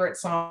any favorite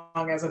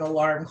song as an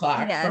alarm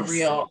clock. Yes, for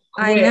real.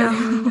 I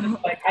know.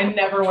 Like, I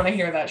never want to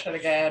hear that shit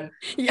again.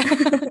 Yeah,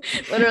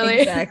 literally.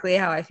 Exactly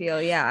how I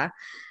feel. Yeah.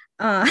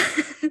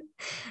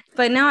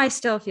 But now I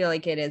still feel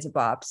like it is a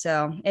bop.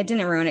 So it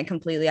didn't ruin it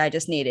completely. I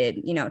just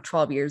needed,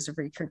 12 years of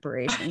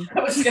recuperation. I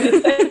was going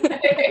to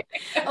say.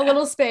 A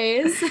little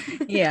space.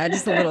 Yeah,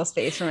 just a little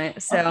space from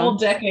it. So a whole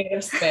decade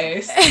of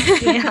space.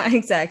 Yeah,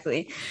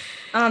 exactly.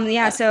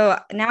 So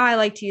now I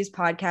like to use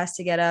podcasts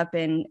to get up,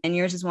 and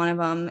yours is one of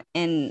them.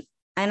 And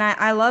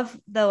I love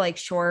the like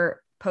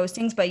short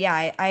postings, but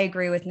yeah, I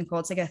agree with Nicole.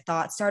 It's like a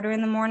thought starter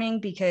in the morning,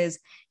 because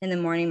in the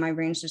morning my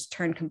brain's just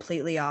turned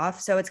completely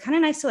off. So it's kind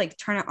of nice to like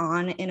turn it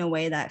on in a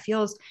way that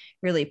feels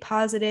really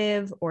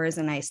positive, or is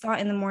a nice thought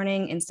in the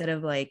morning, instead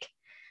of like,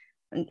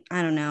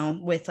 I don't know,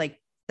 with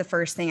like the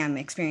first thing I'm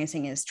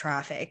experiencing is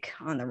traffic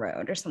on the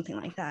road or something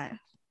like that.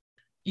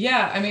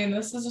 Yeah, I mean,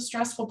 this is a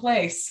stressful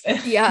place.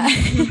 Yeah.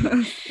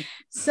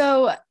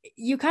 So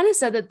you kind of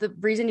said that the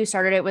reason you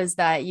started it was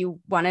that you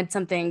wanted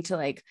something to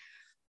like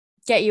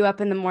get you up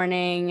in the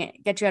morning,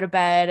 get you out of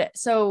bed.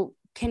 So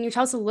can you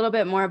tell us a little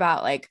bit more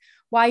about like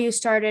why you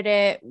started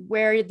it,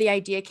 where the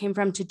idea came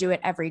from to do it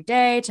every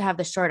day, to have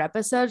the short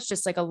episodes,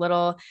 just like a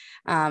little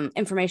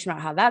information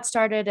about how that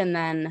started, and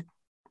then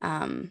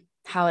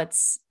how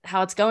it's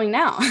going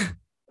now?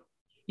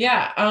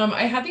 Yeah,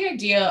 I had the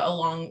idea a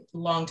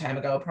long time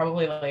ago,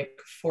 probably like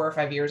 4 or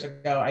 5 years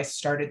ago. I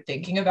started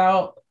thinking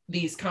about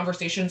these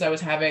conversations I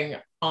was having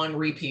on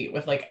repeat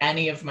with like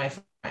any of my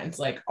friends,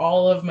 like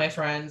all of my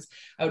friends.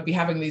 I would be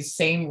having these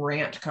same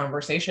rant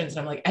conversations, and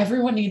I'm like,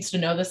 everyone needs to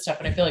know this stuff,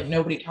 and I feel like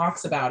nobody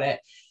talks about it.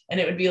 And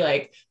it would be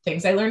like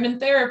things I learned in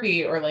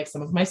therapy, or like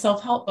some of my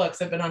self-help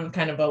books. I've been on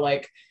kind of a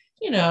like,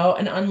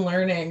 an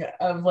unlearning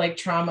of like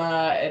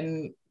trauma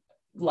and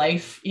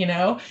life,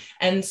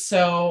 and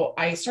so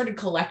I started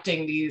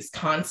collecting these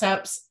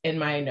concepts in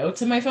my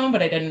notes in my phone,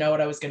 but I didn't know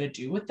what I was going to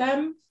do with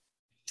them.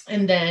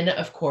 And then,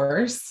 of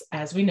course,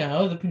 as we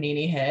know, the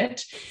panini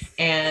hit,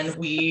 and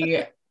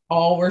we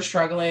all were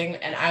struggling.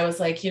 And I was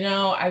like,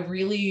 I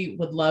really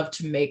would love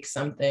to make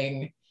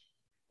something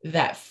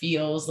that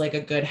feels like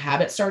a good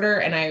habit starter.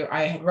 And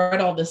I had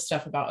read all this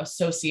stuff about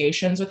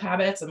associations with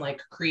habits, and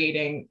like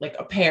creating like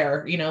a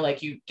pair,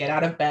 like you get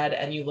out of bed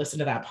and you listen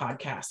to that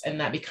podcast,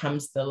 and that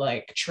becomes the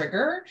like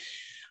trigger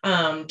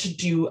to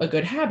do a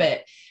good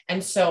habit.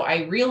 And so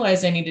I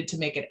realized I needed to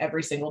make it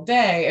every single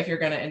day if you're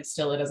going to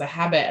instill it as a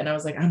habit. And I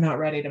was like, I'm not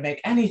ready to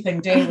make anything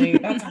daily.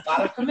 That's a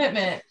lot of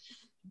commitment.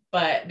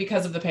 But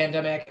because of the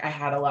pandemic, I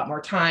had a lot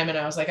more time, and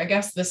I was like, I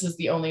guess this is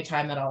the only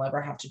time that I'll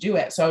ever have to do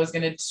it. So I was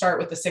going to start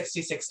with the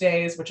 66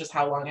 days, which is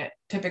how long it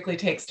typically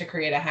takes to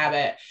create a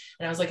habit.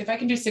 And I was like, if I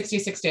can do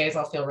 66 days,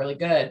 I'll feel really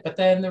good. But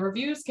then the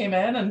reviews came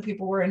in and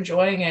people were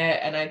enjoying it,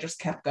 and I just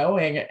kept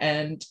going.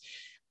 And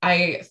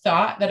I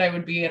thought that I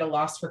would be at a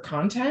loss for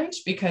content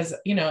because,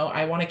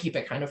 I want to keep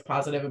it kind of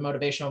positive and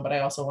motivational, but I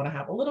also want to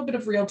have a little bit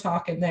of real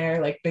talk in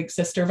there, like big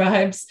sister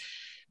vibes.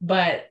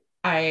 But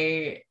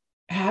I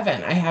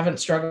haven't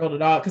struggled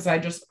at all, because I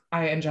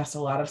ingest a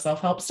lot of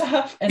self-help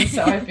stuff. And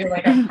so I feel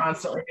like I'm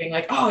constantly being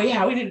like, oh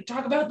yeah, we need to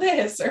talk about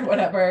this or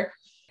whatever.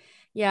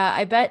 Yeah.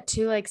 I bet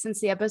too, like,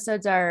 since the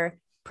episodes are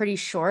pretty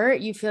short,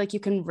 you feel like you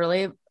can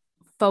really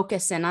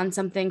focus in on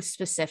something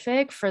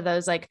specific for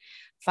those like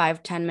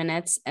 5-10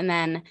 minutes. And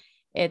then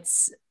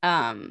it's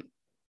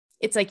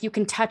like you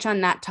can touch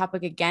on that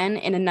topic again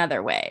in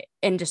another way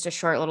in just a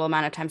short little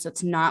amount of time. So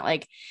it's not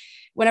like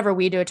whenever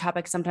we do a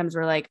topic, sometimes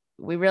we're like,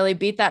 we really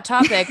beat that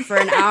topic for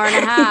an hour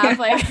and a half.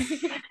 Like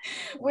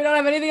we don't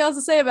have anything else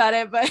to say about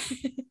it, but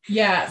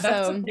yeah,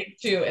 that's the thing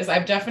too, is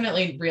I've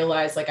definitely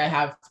realized like I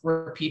have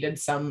repeated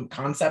some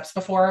concepts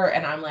before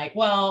and I'm like,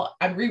 well,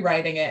 I'm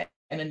rewriting it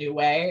in a new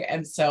way.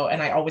 And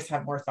I always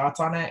have more thoughts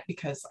on it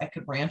because I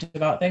could rant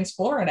about things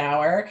for an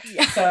hour.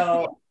 Yeah.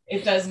 So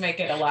it does make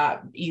it a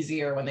lot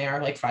easier when they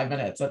are like 5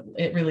 minutes.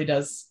 It really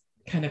does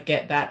kind of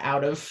get that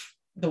out of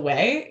the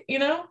way,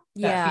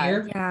 that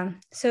fear. Yeah.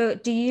 So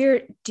do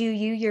you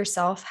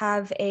yourself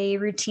have a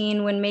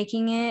routine when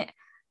making it,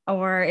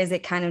 or is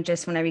it kind of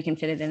just whenever you can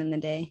fit it in the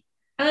day?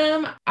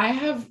 I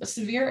have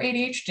severe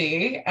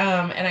ADHD,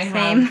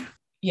 and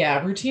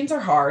routines are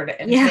hard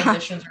and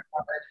transitions are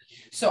hard.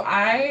 So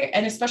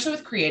and especially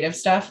with creative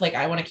stuff, like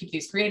I want to keep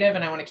these creative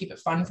and I want to keep it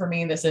fun for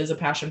me. This is a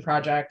passion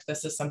project.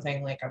 This is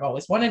something like I've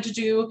always wanted to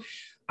do.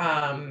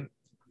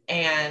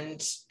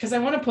 And because I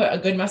want to put a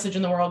good message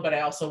in the world, but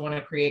I also want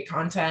to create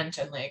content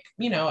and like,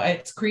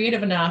 it's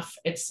creative enough.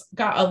 It's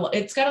got a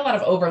lot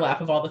of overlap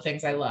of all the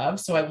things I love.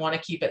 So I want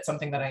to keep it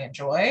something that I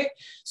enjoy.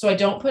 So I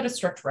don't put a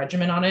strict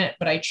regimen on it,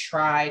 but I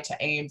try to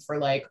aim for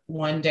like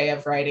one day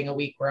of writing a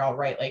week where I'll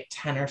write like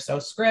 10 or so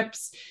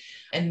scripts.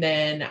 And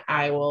then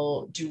I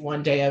will do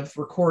one day of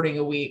recording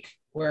a week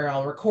where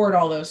I'll record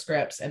all those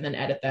scripts and then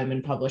edit them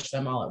and publish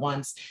them all at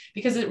once.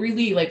 Because it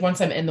really, like,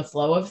 once I'm in the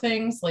flow of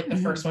things, like the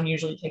first one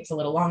usually takes a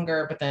little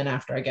longer, but then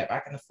after I get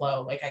back in the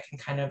flow, like I can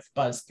kind of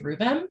buzz through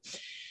them.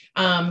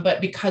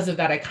 But because of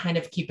that, I kind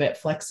of keep it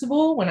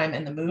flexible when I'm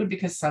in the mood,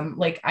 because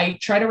I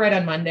try to write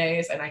on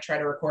Mondays and I try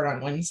to record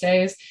on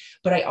Wednesdays,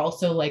 but I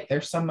also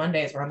there's some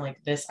Mondays where I'm like,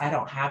 I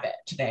don't have it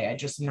today. I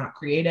just am not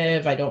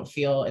creative. I don't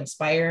feel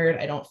inspired.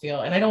 And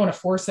I don't want to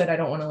force it. I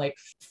don't want to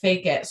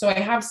fake it. So I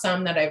have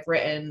some that I've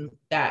written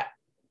that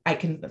I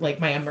can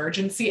my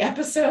emergency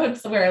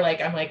episodes where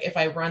I'm like, if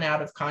I run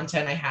out of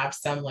content, I have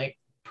some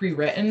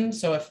pre-written.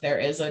 So if there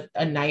is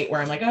a night where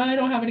I'm like, oh, I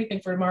don't have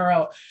anything for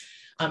tomorrow,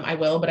 I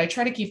will, but I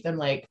try to keep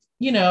them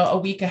a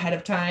week ahead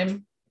of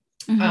time,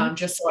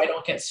 just so I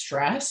don't get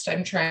stressed.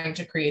 I'm trying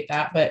to create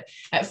that. But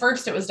at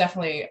first it was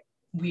definitely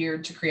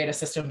weird to create a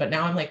system, but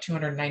now I'm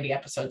 290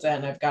 episodes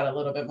in, I've got a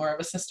little bit more of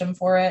a system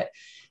for it.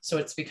 So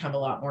it's become a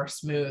lot more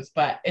smooth,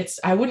 but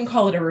I wouldn't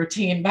call it a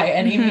routine by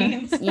any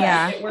means.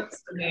 Yeah. It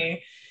works for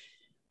me.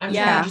 I'm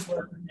trying to just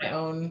work with my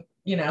own,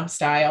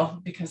 style,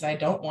 because I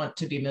don't want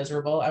to be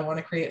miserable. I want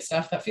to create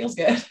stuff that feels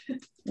good.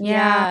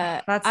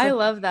 Yeah. I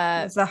love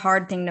that. It's a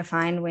hard thing to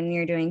find when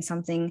you're doing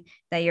something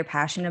that you're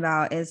passionate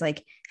about, is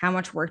how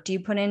much work do you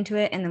put into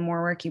it? And the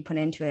more work you put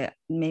into it,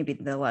 maybe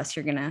the less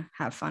you're going to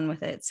have fun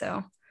with it.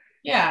 So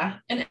yeah.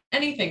 And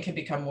anything can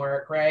become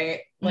work,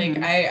 right?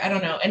 I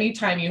don't know.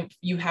 Anytime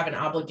you have an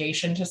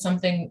obligation to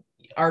something,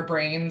 our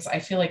brains, I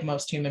feel like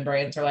most human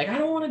brains are I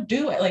don't want to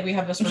do it. We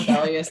have this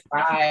rebellious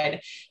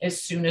side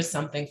as soon as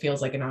something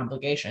feels like an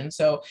obligation.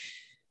 So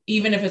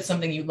even if it's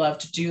something you love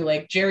to do,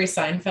 Jerry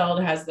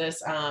Seinfeld has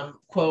this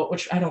quote,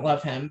 which I don't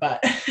love him, but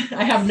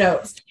I have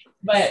notes,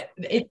 but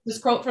it's this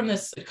quote from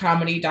this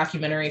comedy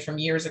documentary from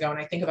years ago. And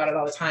I think about it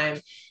all the time.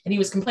 And he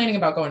was complaining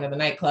about going to the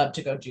nightclub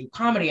to go do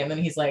comedy. And then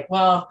he's like,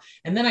 well,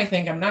 and then I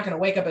think I'm not going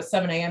to wake up at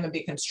 7 a.m. and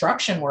be a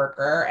construction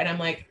worker. And I'm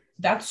like,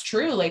 that's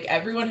true.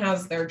 Everyone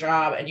has their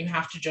job, and you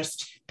have to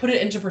just put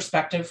it into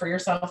perspective for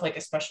yourself.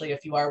 Especially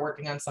if you are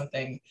working on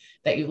something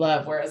that you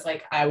love, whereas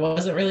I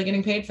wasn't really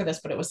getting paid for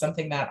this, but it was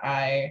something that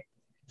I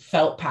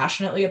felt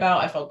passionately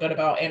about. I felt good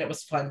about, and it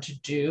was fun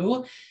to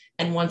do.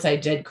 And once I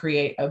did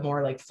create a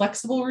more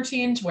flexible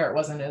routine to where it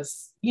wasn't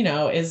as,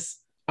 is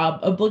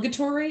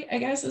obligatory, I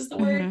guess is the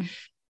word.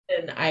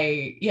 And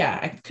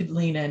I could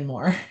lean in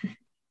more.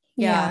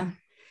 Yeah.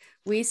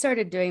 We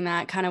started doing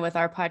that kind of with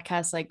our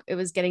podcast. It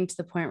was getting to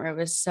the point where it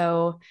was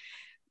so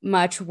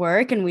much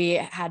work and we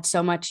had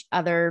so much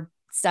other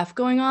stuff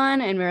going on.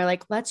 And we were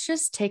like, let's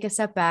just take a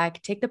step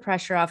back, take the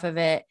pressure off of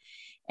it.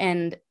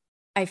 And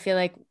I feel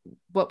like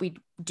what we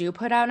do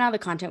put out now, the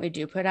content we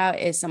do put out,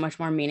 is so much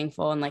more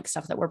meaningful and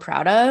stuff that we're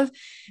proud of,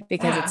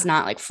 because it's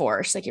not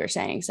forced, like you were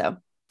saying. So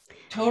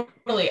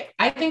totally.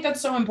 I think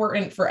that's so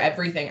important for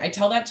everything. I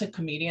tell that to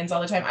comedians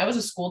all the time. I was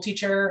a school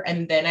teacher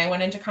and then I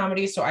went into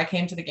comedy. So I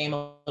came to the game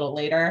a little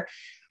later.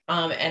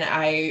 And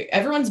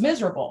everyone's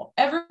miserable.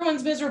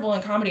 Everyone's miserable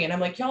in comedy. And I'm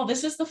like, y'all,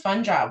 this is the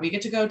fun job. We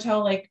get to go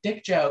tell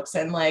dick jokes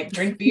and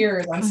drink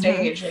beers on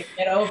stage.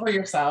 Get over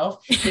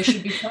yourself. This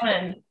should be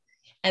fun.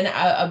 And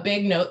a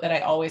big note that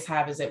I always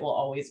have is it will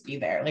always be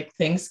there.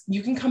 Things,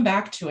 you can come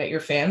back to it. Your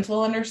fans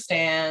will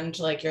understand,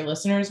 your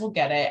listeners will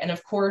get it. And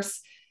of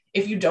course,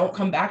 if you don't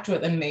come back to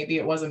it, then maybe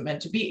it wasn't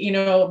meant to be,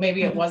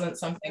 maybe it wasn't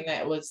something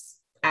that was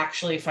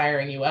actually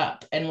firing you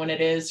up. And when it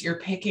is, you're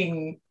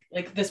picking,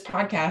 this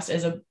podcast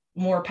is a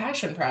more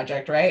passion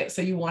project, right?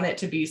 So you want it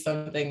to be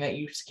something that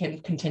you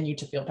can continue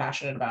to feel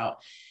passionate about.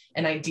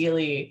 And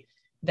ideally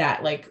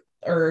that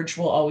urge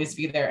will always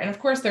be there. And of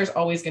course, there's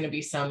always going to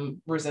be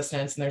some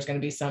resistance, and there's going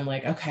to be some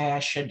like, okay, I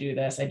should do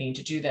this. I need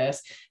to do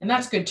this. And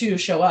that's good too.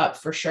 Show up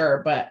for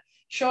sure. But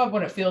show up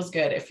when it feels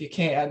good if you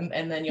can.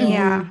 And then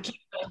you'll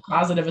keep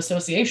positive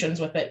associations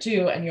with it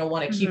too. And you'll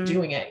want to keep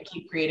doing it and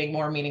keep creating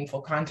more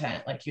meaningful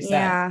content. Like you said.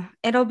 Yeah.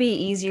 It'll be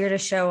easier to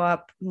show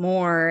up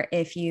more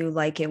if you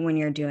like it when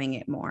you're doing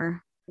it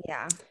more.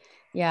 Yeah.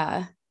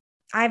 Yeah.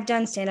 I've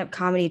done stand-up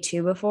comedy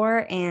too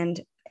before, and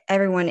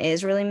everyone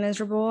is really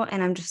miserable.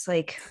 And I'm just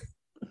like,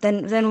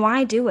 then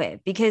why do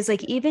it? Because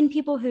like even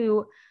people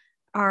who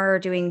are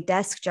doing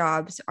desk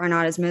jobs are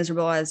not as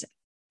miserable as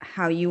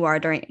how you are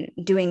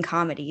doing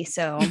comedy.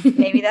 So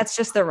maybe that's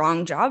just the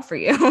wrong job for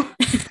you.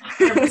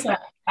 100%.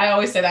 I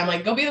always say that. I'm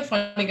like, go be the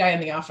funny guy in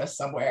the office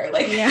somewhere.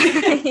 Like,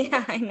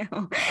 yeah, I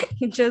know.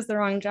 You chose the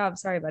wrong job.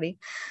 Sorry, buddy.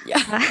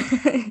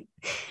 Yeah.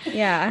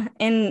 Yeah.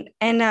 And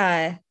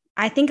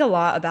I think a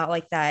lot about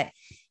like that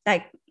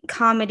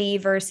comedy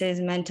versus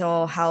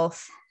mental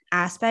health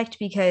aspect,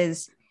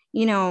 because,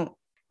 you know,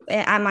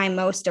 at my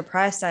most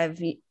depressed,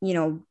 I've, you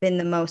know, been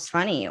the most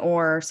funny,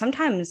 or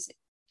sometimes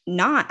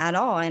not at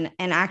all. And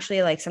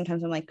actually, like,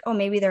 sometimes I'm like, oh,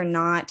 maybe they're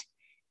not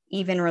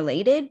even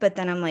related. But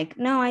then I'm like,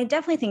 no, I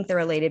definitely think they're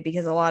related,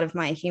 because a lot of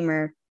my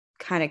humor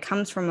kind of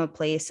comes from a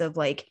place of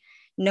like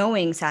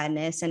knowing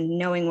sadness and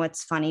knowing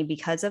what's funny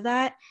because of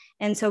that.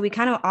 And so we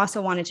kind of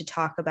also wanted to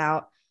talk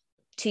about,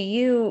 to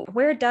you,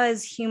 where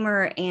does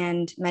humor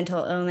and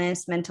mental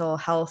illness, mental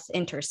health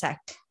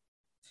intersect?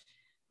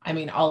 I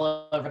mean,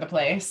 all over the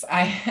place.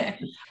 I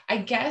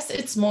guess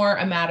it's more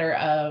a matter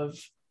of,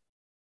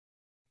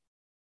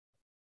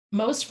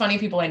 most funny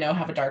people I know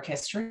have a dark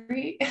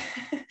history.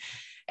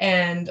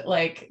 And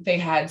like they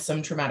had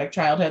some traumatic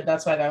childhood.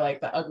 That's why they're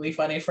like the ugly,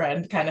 funny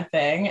friend kind of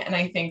thing. And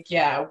I think,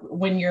 yeah,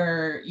 when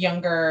you're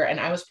younger, and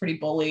I was pretty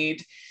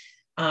bullied,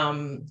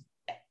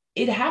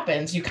 it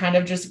happens. You kind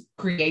of just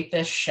create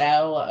this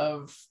shell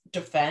of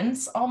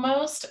defense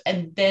almost.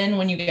 And then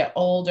when you get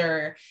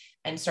older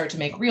and start to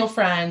make real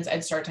friends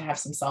and start to have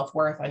some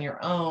self-worth on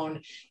your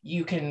own,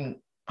 you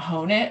can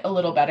hone it a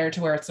little better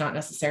to where it's not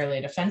necessarily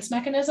a defense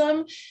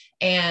mechanism.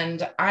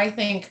 And I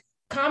think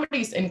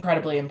comedy is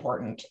incredibly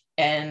important,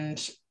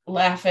 and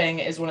laughing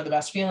is one of the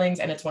best feelings.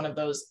 And it's one of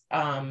those,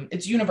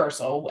 it's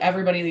universal.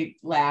 Everybody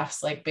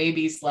laughs, like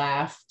babies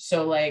laugh.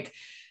 So like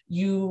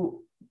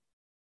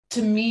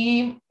to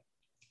me,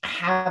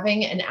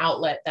 having an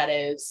outlet that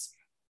is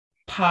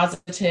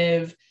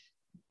positive,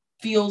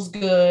 feels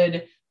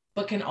good,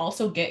 but can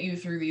also get you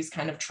through these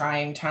kind of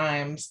trying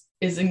times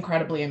is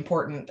incredibly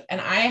important.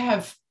 And I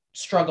have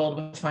struggled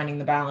with finding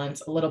the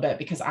balance a little bit,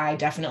 because I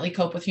definitely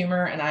cope with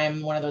humor, and I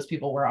am one of those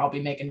people where I'll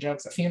be making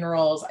jokes at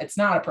funerals. It's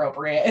not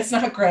appropriate. It's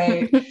not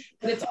great,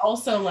 but it's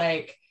also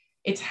like,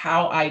 it's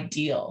how I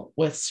deal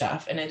with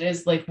stuff. And it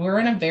is like, we're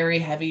in a very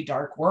heavy,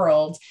 dark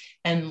world,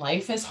 and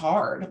life is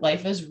hard.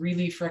 Life is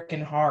really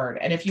freaking hard.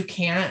 And if you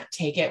can't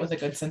take it with a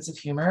good sense of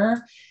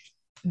humor,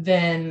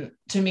 then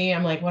to me,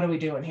 I'm like, what are we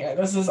doing here?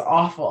 This is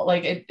awful.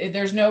 Like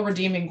there's no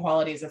redeeming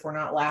qualities if we're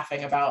not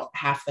laughing about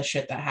half the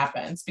shit that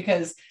happens,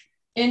 because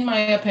in my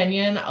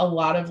opinion, a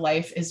lot of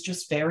life is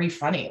just very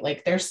funny.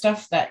 Like there's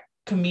stuff that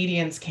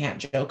comedians can't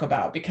joke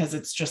about because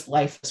it's just,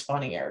 life is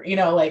funnier, you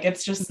know, like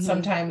it's just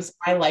sometimes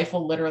my life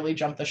will literally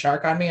jump the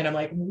shark on me, and I'm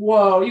like,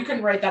 whoa, you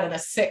can write that in a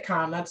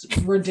sitcom. That's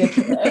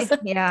ridiculous.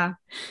 Yeah.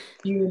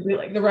 You would be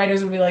like, the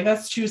writers would be like,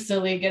 that's too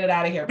silly, get it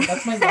out of here. But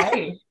that's my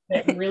life.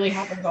 It really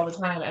happens all the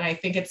time. And I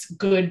think it's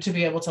good to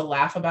be able to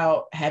laugh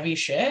about heavy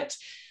shit.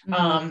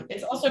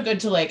 It's also good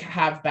to like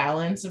have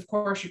balance. Of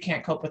course, you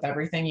can't cope with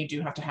everything. You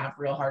do have to have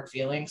real hard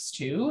feelings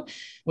too,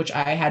 which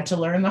I had to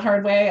learn the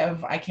hard way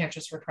of, I can't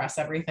just repress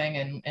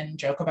everything and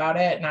joke about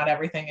it. Not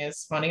everything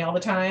is funny all the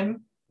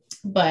time,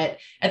 but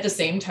at the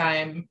same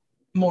time,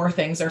 more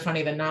things are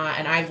funny than not.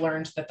 And I've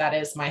learned that that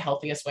is my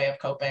healthiest way of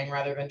coping,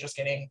 rather than just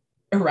getting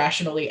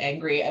irrationally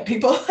angry at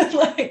people and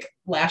like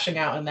lashing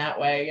out in that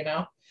way, you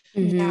know?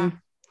 Yeah.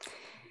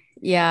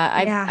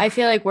 I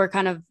feel like we're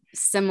kind of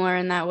similar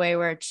in that way,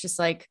 where it's just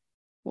like,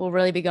 we'll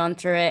really be going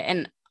through it,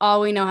 and all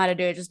we know how to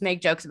do is just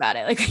make jokes about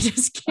it. Like I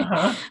just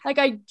can't, like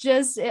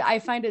I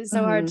find it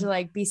so hard to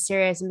like be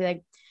serious and be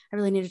like, I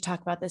really need to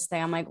talk about this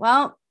thing. I'm like,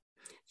 well,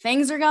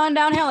 things are going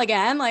downhill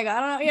again. Like, I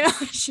don't know, you know,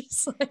 it's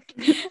just like,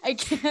 I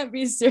can't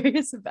be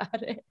serious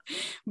about it,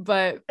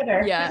 but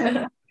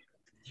yeah.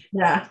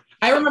 Yeah.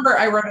 I remember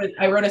I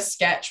wrote a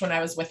sketch when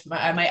I was with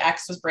my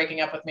ex was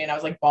breaking up with me, and I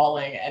was like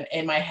bawling, and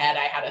in my head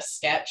I had a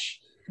sketch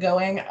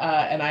going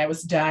and I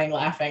was dying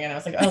laughing, and I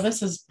was like, oh,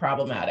 this is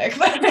problematic.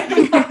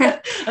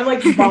 I'm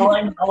like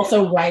bawling,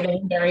 also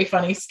writing very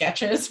funny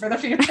sketches for the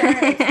future.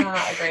 It's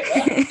not a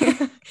great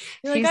look.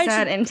 She's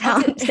sad and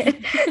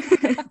talented.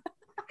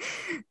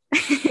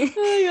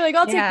 You're like,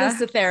 I'll take this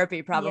to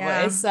therapy probably.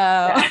 Yeah.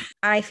 So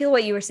I feel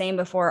what you were saying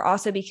before,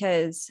 also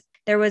because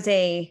there was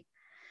a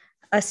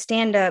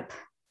stand-up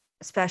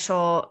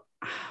special.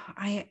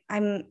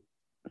 I'm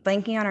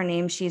blanking on her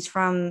name. She's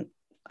from,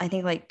 I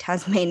think, like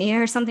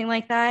Tasmania or something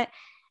like that.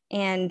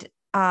 And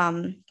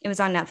it was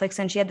on Netflix,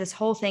 and she had this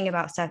whole thing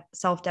about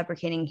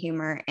self-deprecating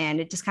humor, and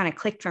it just kind of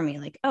clicked for me,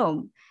 like,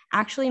 oh,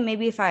 actually,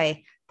 maybe if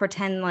I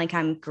pretend like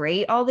I'm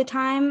great all the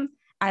time,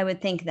 I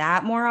would think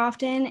that more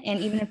often. And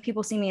even if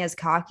people see me as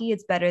cocky,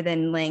 it's better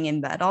than laying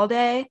in bed all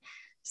day.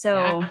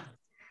 So yeah.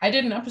 I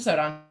did an episode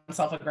on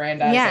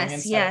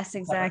self-aggrandizing. Yes,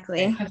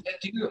 exactly.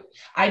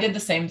 I did the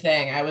same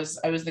thing. I was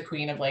the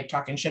queen of like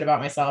talking shit about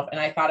myself, and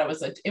I thought it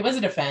was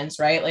a defense,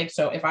 right? Like,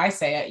 so if I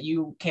say it,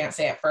 you can't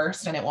say it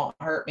first, and it won't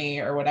hurt me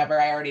or whatever.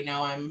 I already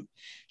know I'm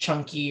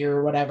chunky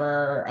or whatever,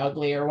 or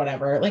ugly or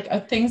whatever,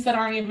 like things that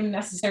aren't even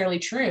necessarily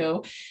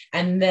true.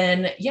 And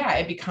then, yeah,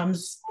 it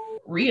becomes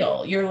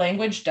real. Your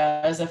language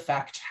does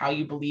affect how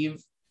you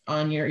believe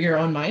on your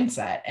own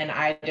mindset. And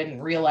I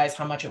didn't realize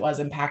how much it was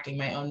impacting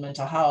my own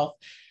mental health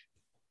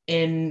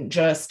in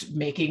just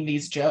making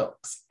these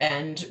jokes.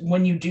 And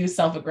when you do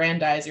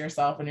self-aggrandize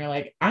yourself and you're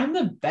like, I'm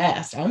the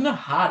best, I'm the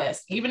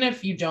hottest, even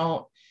if you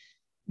don't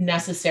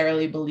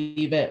necessarily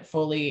believe it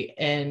fully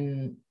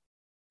in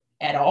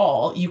at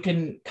all, you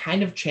can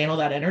kind of channel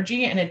that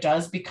energy and it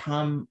does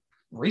become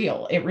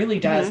real. It really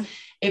does. Mm-hmm.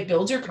 It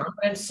builds your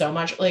confidence so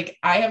much. Like,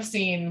 I have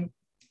seen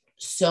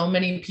so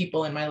many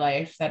people in my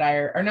life that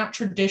are not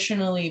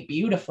traditionally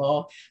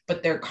beautiful,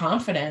 but their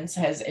confidence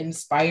has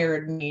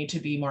inspired me to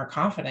be more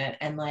confident,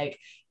 and like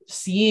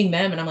seeing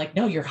them and I'm like,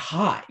 no, you're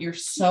hot. You're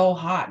so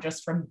hot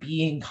just from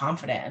being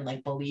confident and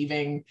like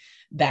believing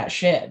that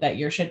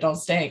your shit don't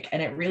stink.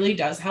 And it really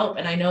does help.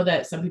 And I know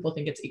that some people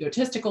think it's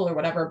egotistical or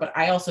whatever, but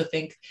I also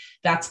think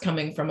that's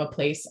coming from a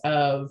place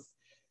of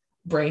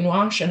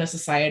brainwash in a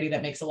society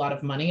that makes a lot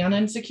of money on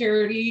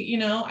insecurity. You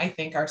know, I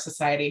think our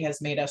society has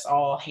made us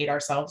all hate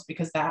ourselves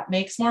because that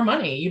makes more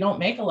money. You don't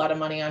make a lot of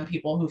money on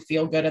people who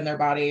feel good in their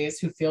bodies,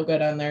 who feel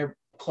good on their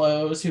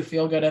clothes, who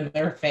feel good in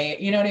their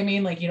face. You know what I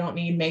mean? Like, you don't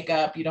need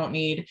makeup, you don't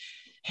need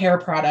hair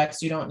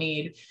products, you don't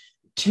need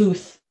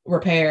tooth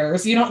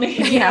repairs, you don't need,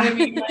 you know what I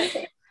mean?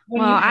 Like,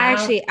 well,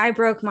 I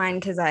broke mine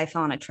because I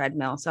fell on a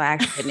treadmill, so I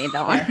actually didn't need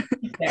that one.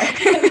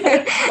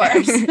 Of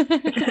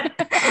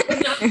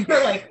course. Not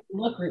for like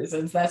look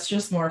reasons. That's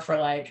just more for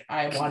like,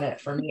 I want it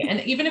for me.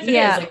 And even if it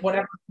is like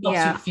whatever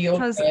helps you feel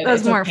good, that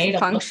was more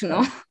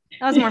functional.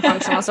 That was more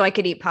functional, so I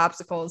could eat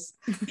popsicles.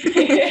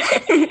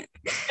 That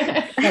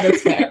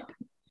is fair.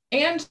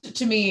 And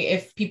to me,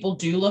 if people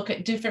do look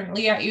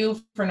differently at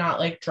you for not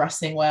like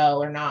dressing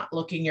well or not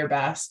looking your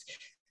best,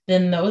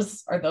 then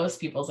those are those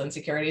people's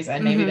insecurities,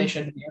 and maybe they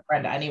shouldn't be your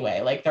friend anyway.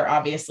 Like, they're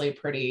obviously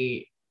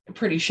pretty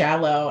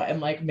shallow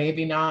and like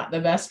maybe not the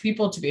best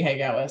people to be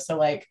hanging out with. So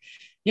like,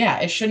 yeah,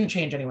 it shouldn't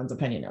change anyone's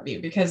opinion of you,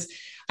 because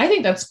I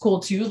think that's cool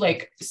too.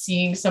 Like,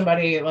 seeing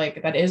somebody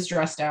like that is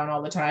dressed down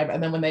all the time,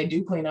 and then when they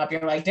do clean up,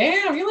 you're like,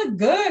 damn, you look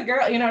good,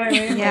 girl. You know what I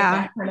mean? Yeah.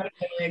 Like, that kind of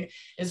feeling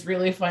is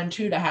really fun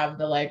too, to have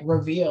the like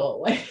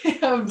reveal.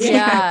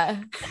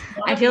 Yeah.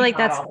 I feel like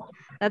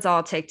that's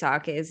all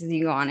TikTok is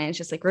you go on and it's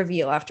just like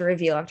reveal after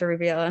reveal after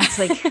reveal. And it's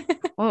like,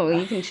 whoa,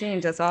 you can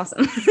change. That's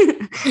awesome.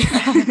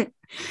 Yeah.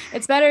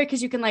 It's better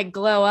because you can like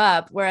glow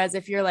up. Whereas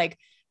if you're like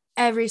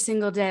every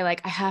single day,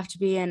 like, I have to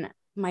be in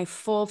my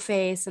full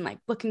face and like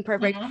looking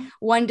perfect.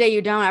 One day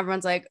you don't,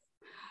 everyone's like,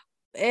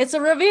 it's a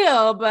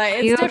reveal, but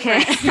it's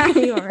different.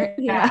 Okay? You are.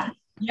 Yeah.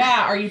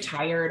 Yeah. Are you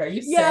tired? Are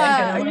you sick?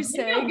 Yeah. Are you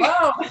sick?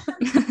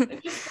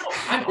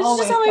 I'm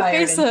always just how my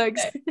tired face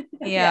looks.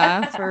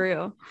 Yeah, for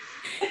real.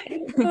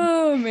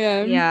 Oh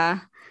man. Yeah.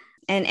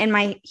 And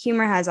my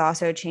humor has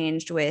also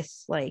changed with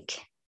like,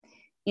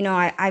 you know,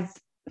 I've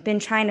been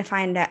trying to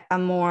find a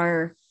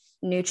more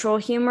neutral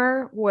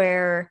humor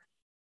where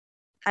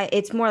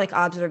it's more like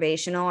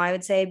observational, I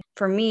would say.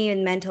 For me,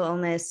 mental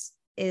illness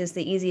is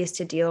the easiest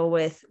to deal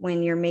with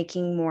when you're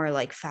making more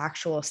like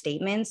factual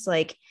statements.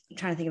 Like, I'm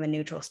trying to think of a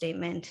neutral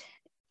statement.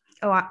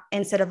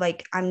 Instead of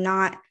like, I'm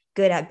not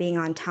good at being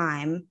on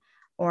time,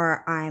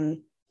 or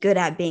I'm good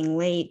at being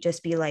late,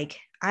 just be like,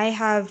 I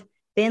have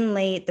been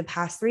late the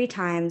past 3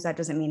 times. That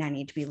doesn't mean I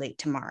need to be late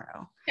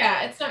tomorrow.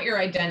 Yeah, it's not your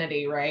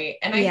identity, right?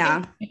 And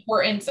I think the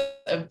importance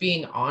of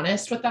being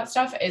honest with that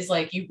stuff is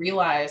like, you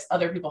realize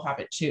other people have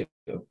it too,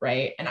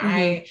 right? And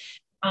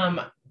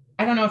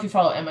I don't know if you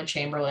follow Emma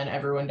Chamberlain.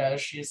 Everyone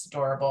does. She's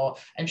adorable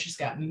and she's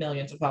got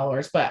millions of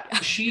followers,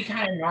 but she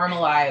kind of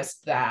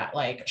normalized that.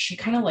 Like, she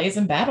kind of lays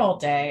in bed all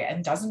day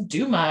and doesn't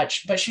do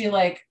much, but she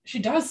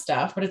does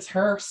stuff, but it's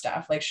her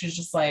stuff. Like, she's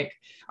just like,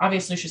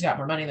 obviously she's got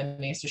more money than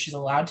me, so she's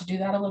allowed to do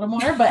that a little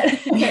more, but,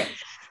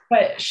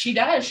 but she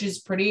does. She's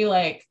pretty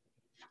like,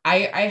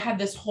 I had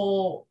this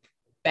whole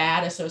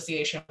bad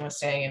association with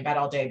staying in bed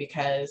all day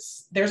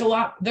because there's a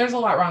lot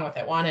wrong with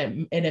it. One,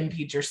 it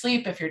impedes your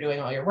sleep if you're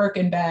doing all your work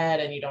in bed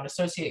and you don't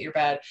associate your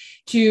bed.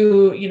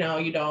 Two, you know,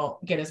 you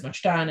don't get as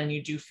much done and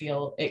you do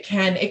feel it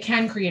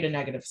can create a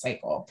negative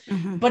cycle.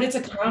 But it's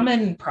a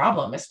common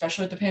problem,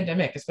 especially with the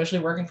pandemic, especially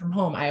working from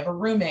home. I have a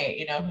roommate,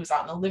 you know, who's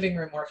out in the living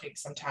room working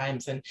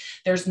sometimes, and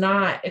it's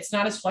not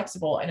as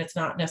flexible and it's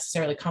not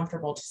necessarily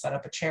comfortable to set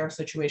up a chair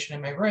situation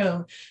in my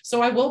room.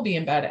 So I will be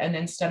in bed, and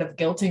instead of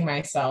guilting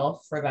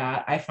myself for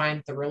that, I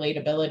find the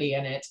relatability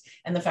in it.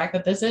 And the fact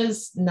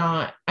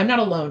that I'm not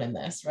alone in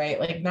this, right?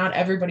 Like not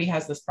everybody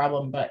has this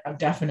problem, but I'm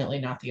definitely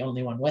not the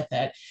only one with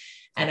it.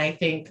 And I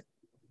think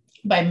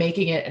by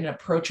making it an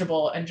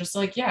approachable and just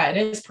like, yeah, it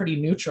is pretty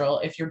neutral.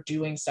 If you're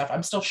doing stuff,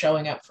 I'm still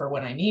showing up for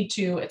when I need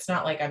to. It's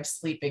not like I'm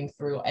sleeping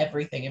through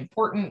everything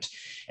important.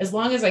 As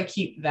long as I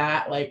keep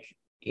that like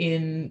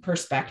in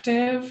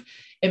perspective,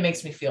 it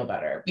makes me feel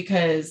better,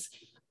 because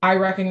I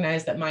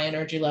recognize that my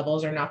energy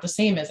levels are not the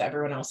same as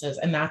everyone else's,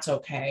 and that's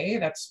okay.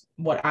 That's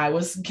what I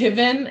was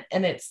given.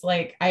 And it's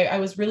like, I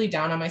was really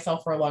down on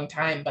myself for a long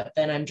time, but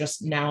then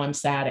now I'm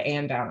sad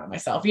and down on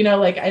myself,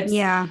 like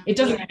it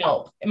doesn't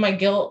help. And my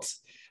guilt,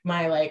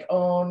 my like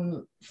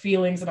own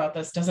feelings about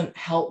this doesn't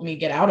help me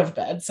get out of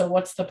bed. So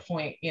what's the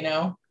point,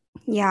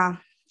 Yeah,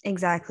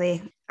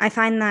 exactly. I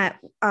find that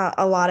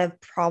a lot of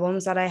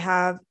problems that I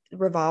have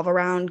revolve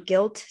around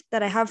guilt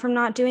that I have from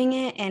not doing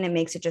it, and it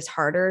makes it just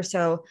harder.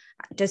 So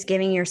just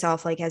giving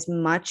yourself like as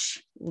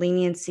much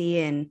leniency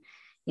and,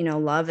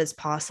 love as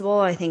possible,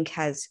 I think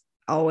has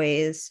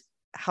always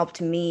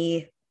helped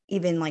me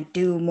even like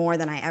do more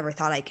than I ever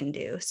thought I can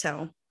do.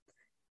 So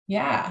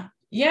yeah,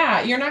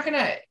 you're not going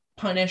to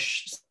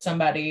punish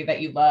somebody that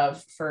you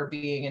love for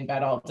being in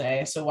bed all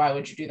day. So why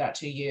would you do that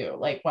to you?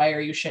 Like, why are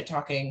you shit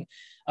talking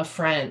a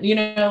friend?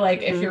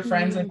 Like if your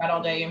friend's in bed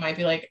all day, you might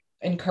be like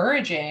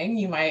encouraging,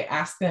 you might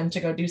ask them to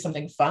go do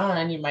something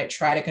fun, you might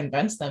try to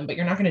convince them, but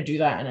you're not going to do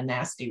that in a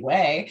nasty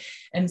way.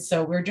 And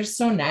so we're just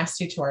so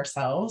nasty to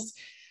ourselves.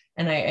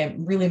 And it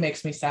really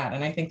makes me sad.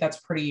 And I think that's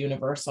pretty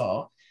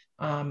universal.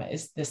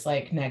 Is this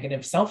like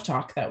negative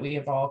self-talk that we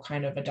have all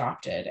kind of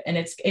adopted. And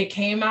it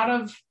came out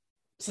of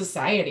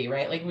society,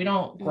 right? Like we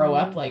don't grow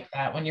up like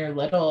that. When you're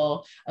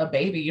little, a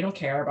baby, you don't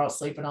care about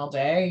sleeping all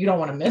day. You don't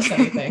want to miss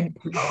anything.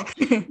 You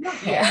don't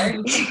care.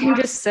 You're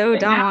just so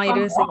dumb. All you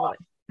do is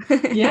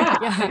yeah,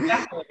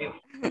 exactly.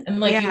 And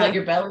like you let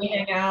your belly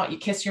hang out, you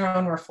kiss your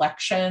own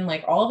reflection,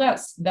 like all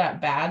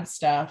that bad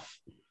stuff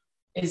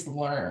is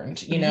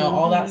learned,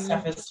 all that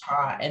stuff is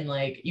taught, and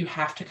like you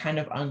have to kind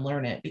of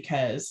unlearn it,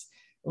 because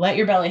let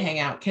your belly hang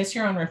out, kiss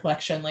your own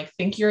reflection, like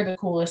think you're the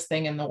coolest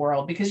thing in the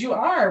world, because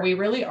we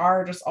really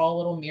are just all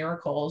little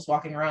miracles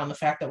walking around. The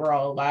fact that we're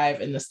all alive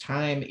in this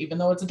time, even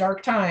though it's a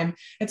dark time,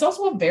 it's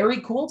also a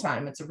very cool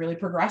time. It's a really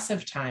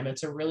progressive time.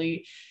 It's a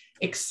really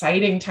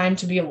exciting time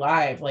to be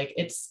alive. Like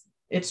it's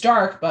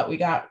dark, but we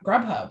got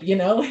Grubhub,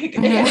 like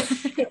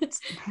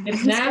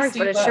it's nasty,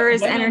 but it sure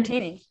is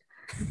entertaining.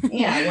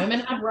 Yeah,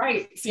 women have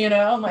rights,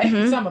 like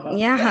some of them.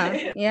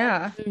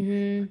 Yeah.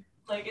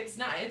 Like it's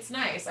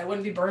nice. I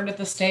wouldn't be burned at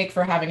the stake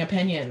for having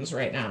opinions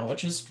right now,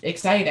 which is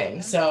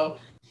exciting. So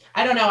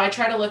I don't know. I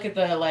try to look at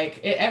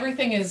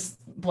everything is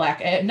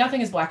black.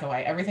 Nothing is black and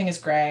white. Everything is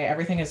gray.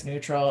 Everything is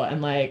neutral.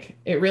 And like,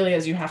 it really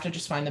is, you have to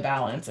just find the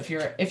balance. If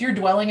you're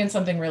dwelling in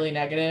something really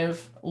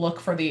negative, look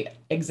for the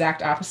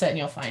exact opposite and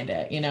you'll find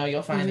it.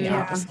 You'll find the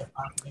opposite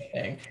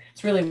thing.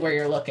 It's really where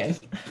you're looking.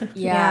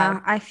 Yeah.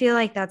 I feel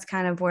like that's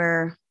kind of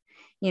where,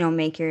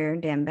 Make Your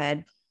Damn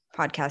Bed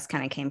podcast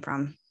kind of came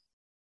from.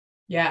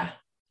 Yeah.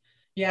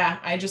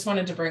 I just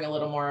wanted to bring a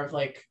little more of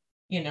like,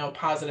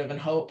 positive and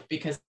hope,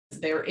 because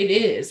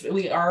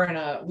we are in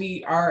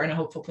a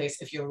hopeful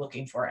place if you're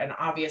looking for it. And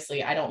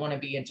obviously I don't want to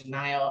be in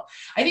denial.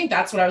 I think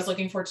that's what I was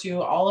looking for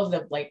too. All of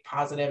the like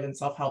positive and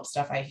self-help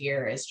stuff I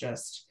hear is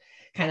just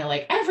kind of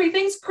like,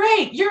 everything's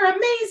great, you're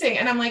amazing.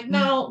 And I'm like,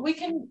 no, we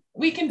can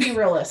be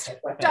realistic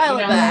with it. Dial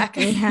it back.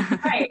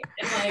 Right.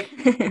 And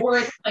like, or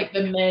it's like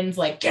the men's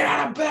like, get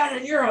out of bed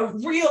and you're a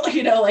real,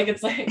 like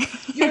it's like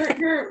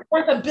you're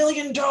worth $1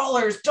 billion.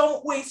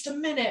 Don't waste a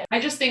minute. I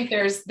just think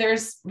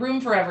there's room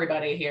for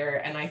everybody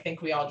here. And I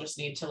think we all just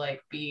need to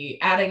like be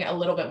adding a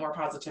little bit more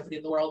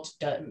positivity. The world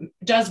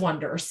does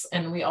wonders,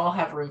 and we all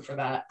have room for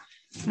that.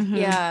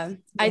 Yeah.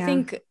 I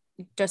think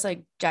just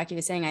like Jackie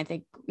was saying, I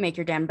think Make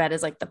Your Damn Bed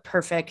is like the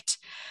perfect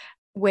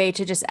way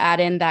to just add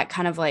in that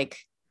kind of like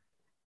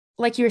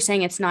you were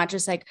saying, it's not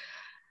just like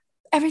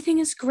everything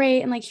is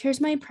great and like here's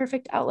my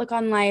perfect outlook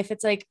on life.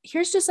 It's like,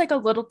 here's just like a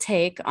little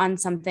take on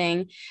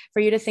something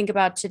for you to think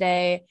about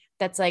today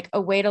that's like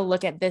a way to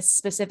look at this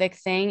specific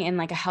thing in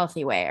like a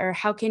healthy way. Or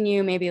how can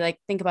you maybe like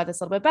think about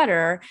this a little bit better?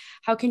 Or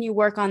how can you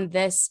work on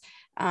this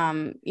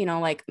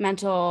like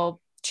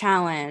mental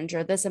challenge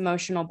or this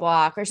emotional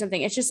block or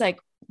something? It's just like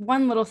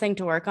one little thing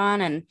to work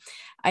on. And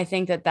I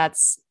think that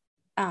that's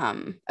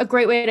a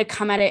great way to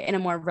come at it in a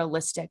more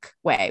realistic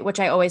way, which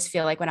I always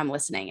feel like when I'm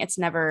listening, it's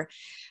never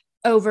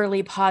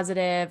overly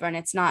positive and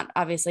it's not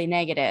obviously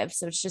negative.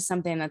 So it's just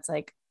something that's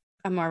like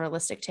a more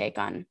realistic take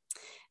on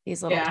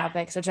these little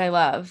topics, which I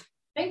love.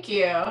 Thank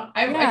you.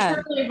 I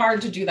try really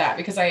hard to do that,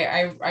 because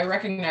I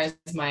recognize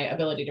my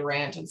ability to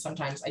rant, and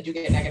sometimes I do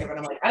get negative and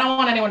I'm like, I don't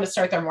want anyone to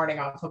start their morning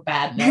off a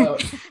bad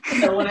note.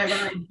 So whenever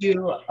I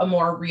do a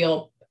more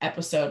real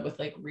episode with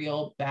like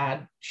real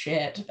bad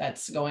shit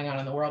that's going on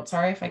in the world.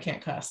 Sorry if I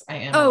can't cuss. I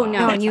am. Oh, allowed.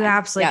 no, No, it's you fine.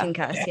 absolutely Yeah. can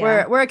cuss.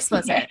 Yeah. We're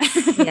explicit.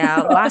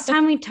 Yeah. Last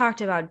time we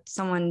talked about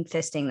someone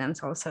fisting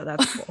themselves, so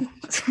that's cool.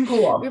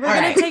 Cool. We were All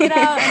gonna right. take it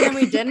out and then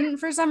we didn't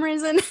for some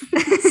reason.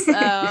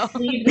 So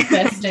Leave the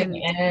fisting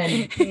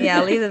in.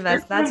 Yeah, leave the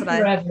vest. That's what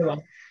For I.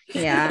 everyone.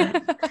 Yeah.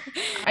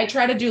 I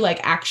try to do like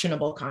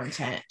actionable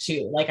content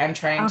too. Like I'm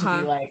trying to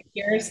Uh-huh. be like,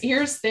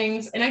 here's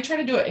things, and I try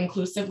to do it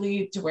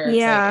inclusively to where it's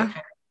Yeah. like it kind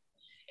of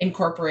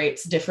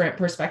incorporates different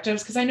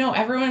perspectives, because I know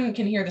everyone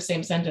can hear the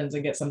same sentence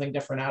and get something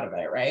different out of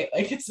it, right?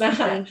 Like it's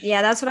not.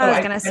 Yeah, that's what Oh, I was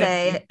I gonna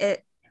kinda- say.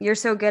 You're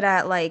so good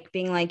at like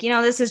being like,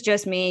 this is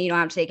just me. You don't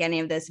have to take any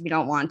of this if you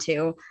don't want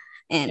to.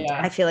 And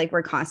Yeah. I feel like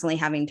we're constantly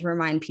having to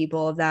remind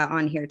people of that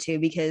on here too,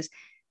 because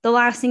the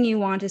last thing you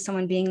want is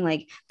someone being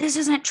like, this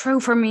isn't true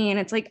for me. And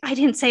it's like, I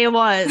didn't say it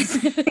was.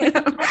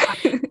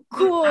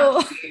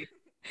 cool.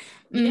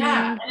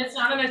 Yeah, and it's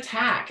not an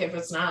attack if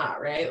it's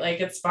not, right? Like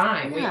it's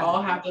fine. We Yeah.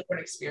 all have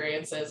different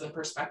experiences and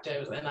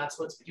perspectives, and that's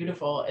what's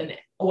beautiful. And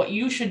what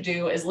you should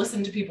do is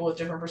listen to people with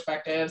different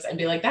perspectives and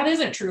be like, that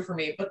isn't true for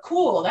me, but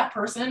cool, that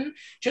person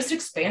just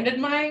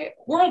expanded my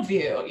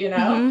worldview, you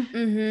know?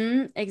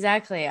 Mhm.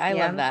 Exactly. I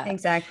Yeah, love that.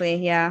 Exactly.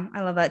 Yeah,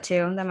 I love that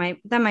too. That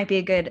might be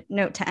a good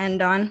note to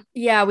end on.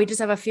 Yeah, we just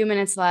have a few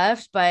minutes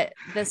left, but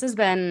this has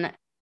been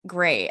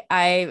great.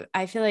 I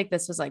feel like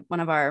this was like one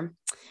of our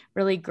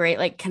really great,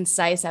 like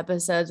concise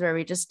episodes where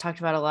we just talked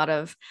about a lot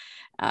of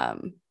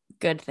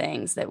good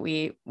things that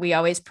we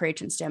always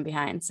preach and stand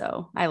behind.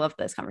 So I love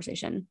this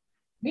conversation.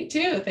 Me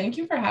too. Thank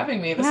you for having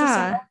me. This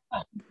Yeah. is so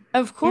fun.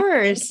 Of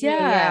course. Thank you.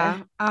 Yeah.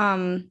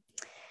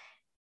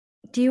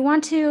 Do you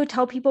want to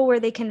tell people where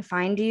they can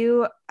find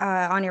you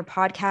on your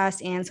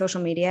podcast and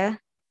social media?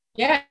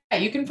 Yeah,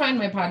 you can find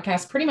my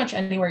podcast pretty much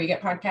anywhere you get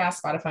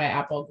podcasts, Spotify,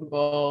 Apple,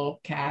 Google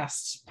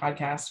Cast,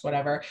 podcast,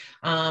 whatever.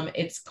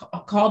 It's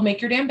called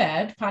Make Your Damn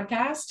Bed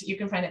podcast. You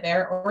can find it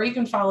there, or you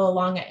can follow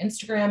along at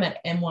Instagram at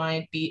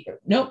NYDB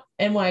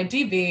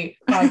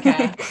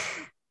podcast.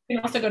 You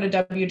can also go to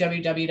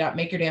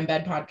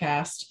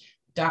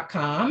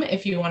www.makeyourdamnbedpodcast.com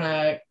if you want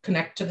to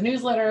connect to the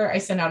newsletter. I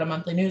send out a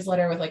monthly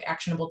newsletter with like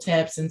actionable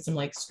tips and some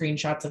like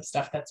screenshots of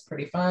stuff that's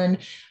pretty fun.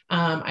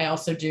 I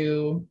also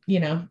do,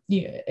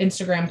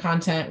 Instagram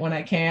content when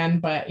I can,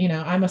 but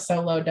I'm a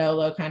solo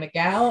dolo kind of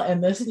gal,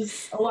 and this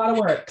is a lot of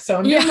work. So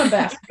I'm doing my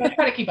best. I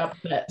try to keep up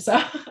with it.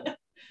 So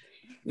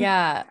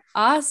Yeah.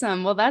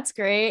 Awesome. Well, that's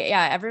great.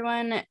 Yeah.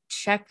 Everyone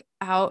check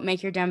out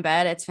Make Your Damn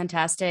Bed. It's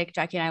fantastic.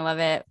 Jackie and I love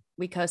it.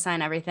 We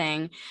co-sign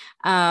everything.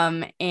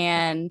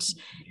 And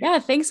yeah,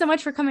 thanks so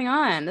much for coming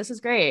on. This was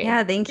great.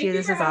 Yeah, thank you.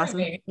 This for is having awesome.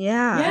 me.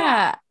 Yeah.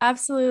 Yeah,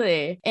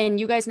 absolutely. And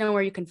you guys know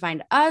where you can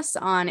find us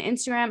on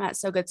Instagram at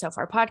So Good So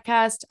Far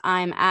Podcast.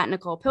 I'm at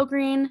Nicole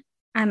Pilgreen.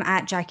 I'm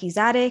at Jackie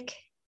Zadig.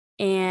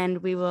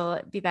 And we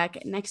will be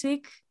back next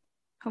week.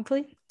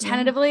 Hopefully.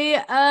 Tentatively. You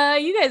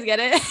guys get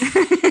it.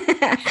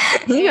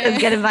 You guys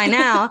get it by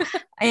now.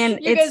 And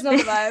You guys know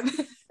the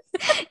vibe.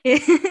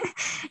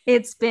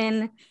 It's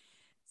been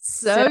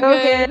So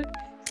good.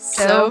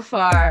 So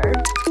far.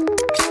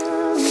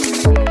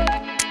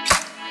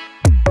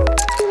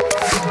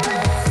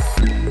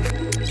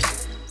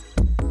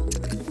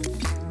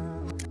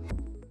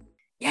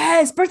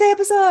 Yes, birthday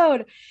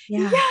episode.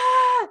 Yeah.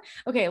 Yeah.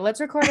 Okay, let's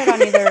record it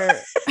on either